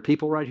watching or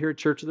people right here at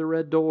Church of the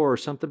Red Door or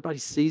somebody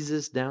sees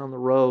this down the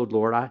road,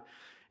 Lord.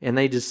 And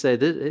they just say,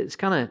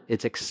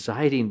 it's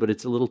exciting, but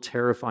it's a little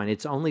terrifying.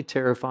 It's only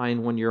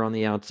terrifying when you're on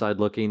the outside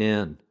looking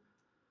in.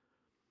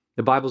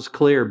 The Bible's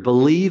clear.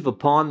 Believe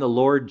upon the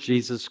Lord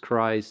Jesus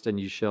Christ and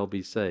you shall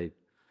be saved.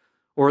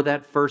 Or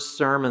that first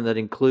sermon that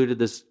included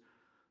this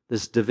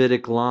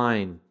Davidic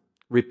line,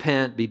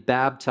 repent, be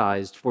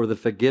baptized for the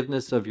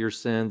forgiveness of your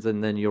sins,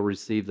 and then you'll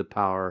receive the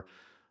power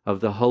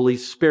of the Holy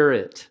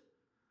Spirit.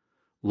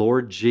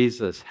 Lord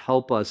Jesus,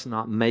 help us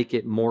not make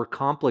it more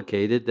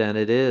complicated than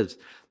it is.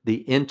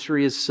 The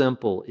entry is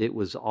simple. It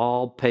was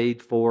all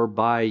paid for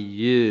by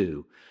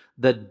you.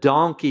 The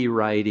donkey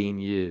riding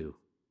you.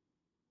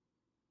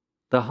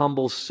 The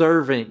humble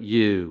servant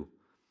you.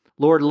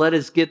 Lord, let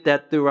us get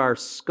that through our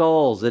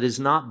skulls. It is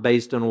not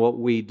based on what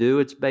we do.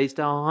 It's based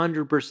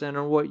 100%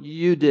 on what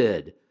you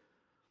did.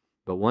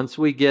 But once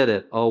we get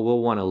it,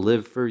 we'll want to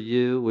live for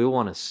you. We'll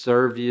want to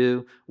serve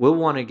you. We'll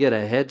want to get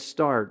a head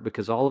start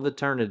because all of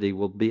eternity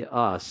will be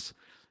us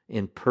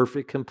in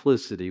perfect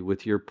complicity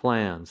with your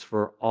plans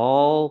for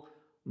all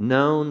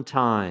known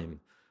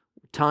time.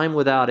 Time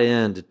without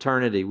end,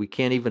 eternity. We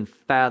can't even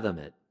fathom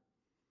it.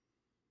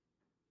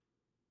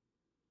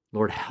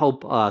 Lord,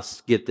 help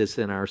us get this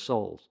in our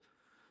souls.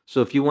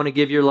 So if you want to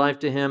give your life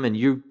to him and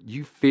you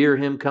fear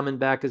him coming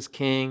back as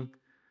king,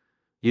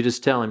 you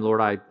just tell him,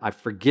 Lord, I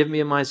forgive me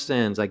of my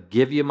sins. I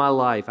give you my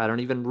life. I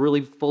don't even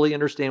really fully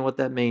understand what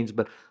that means,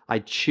 but I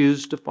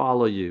choose to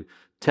follow you.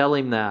 Tell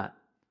him that.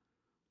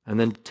 And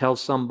then tell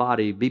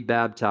somebody, be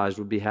baptized.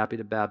 We'll be happy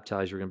to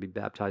baptize you. We're going to be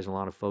baptizing a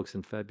lot of folks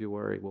in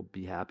February. We'll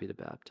be happy to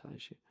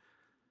baptize you.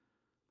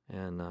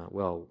 And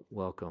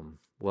welcome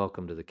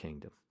to the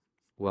kingdom.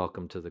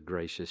 Welcome to the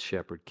gracious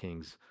Shepherd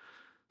King's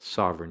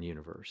sovereign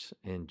universe.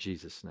 In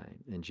Jesus'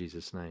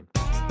 name.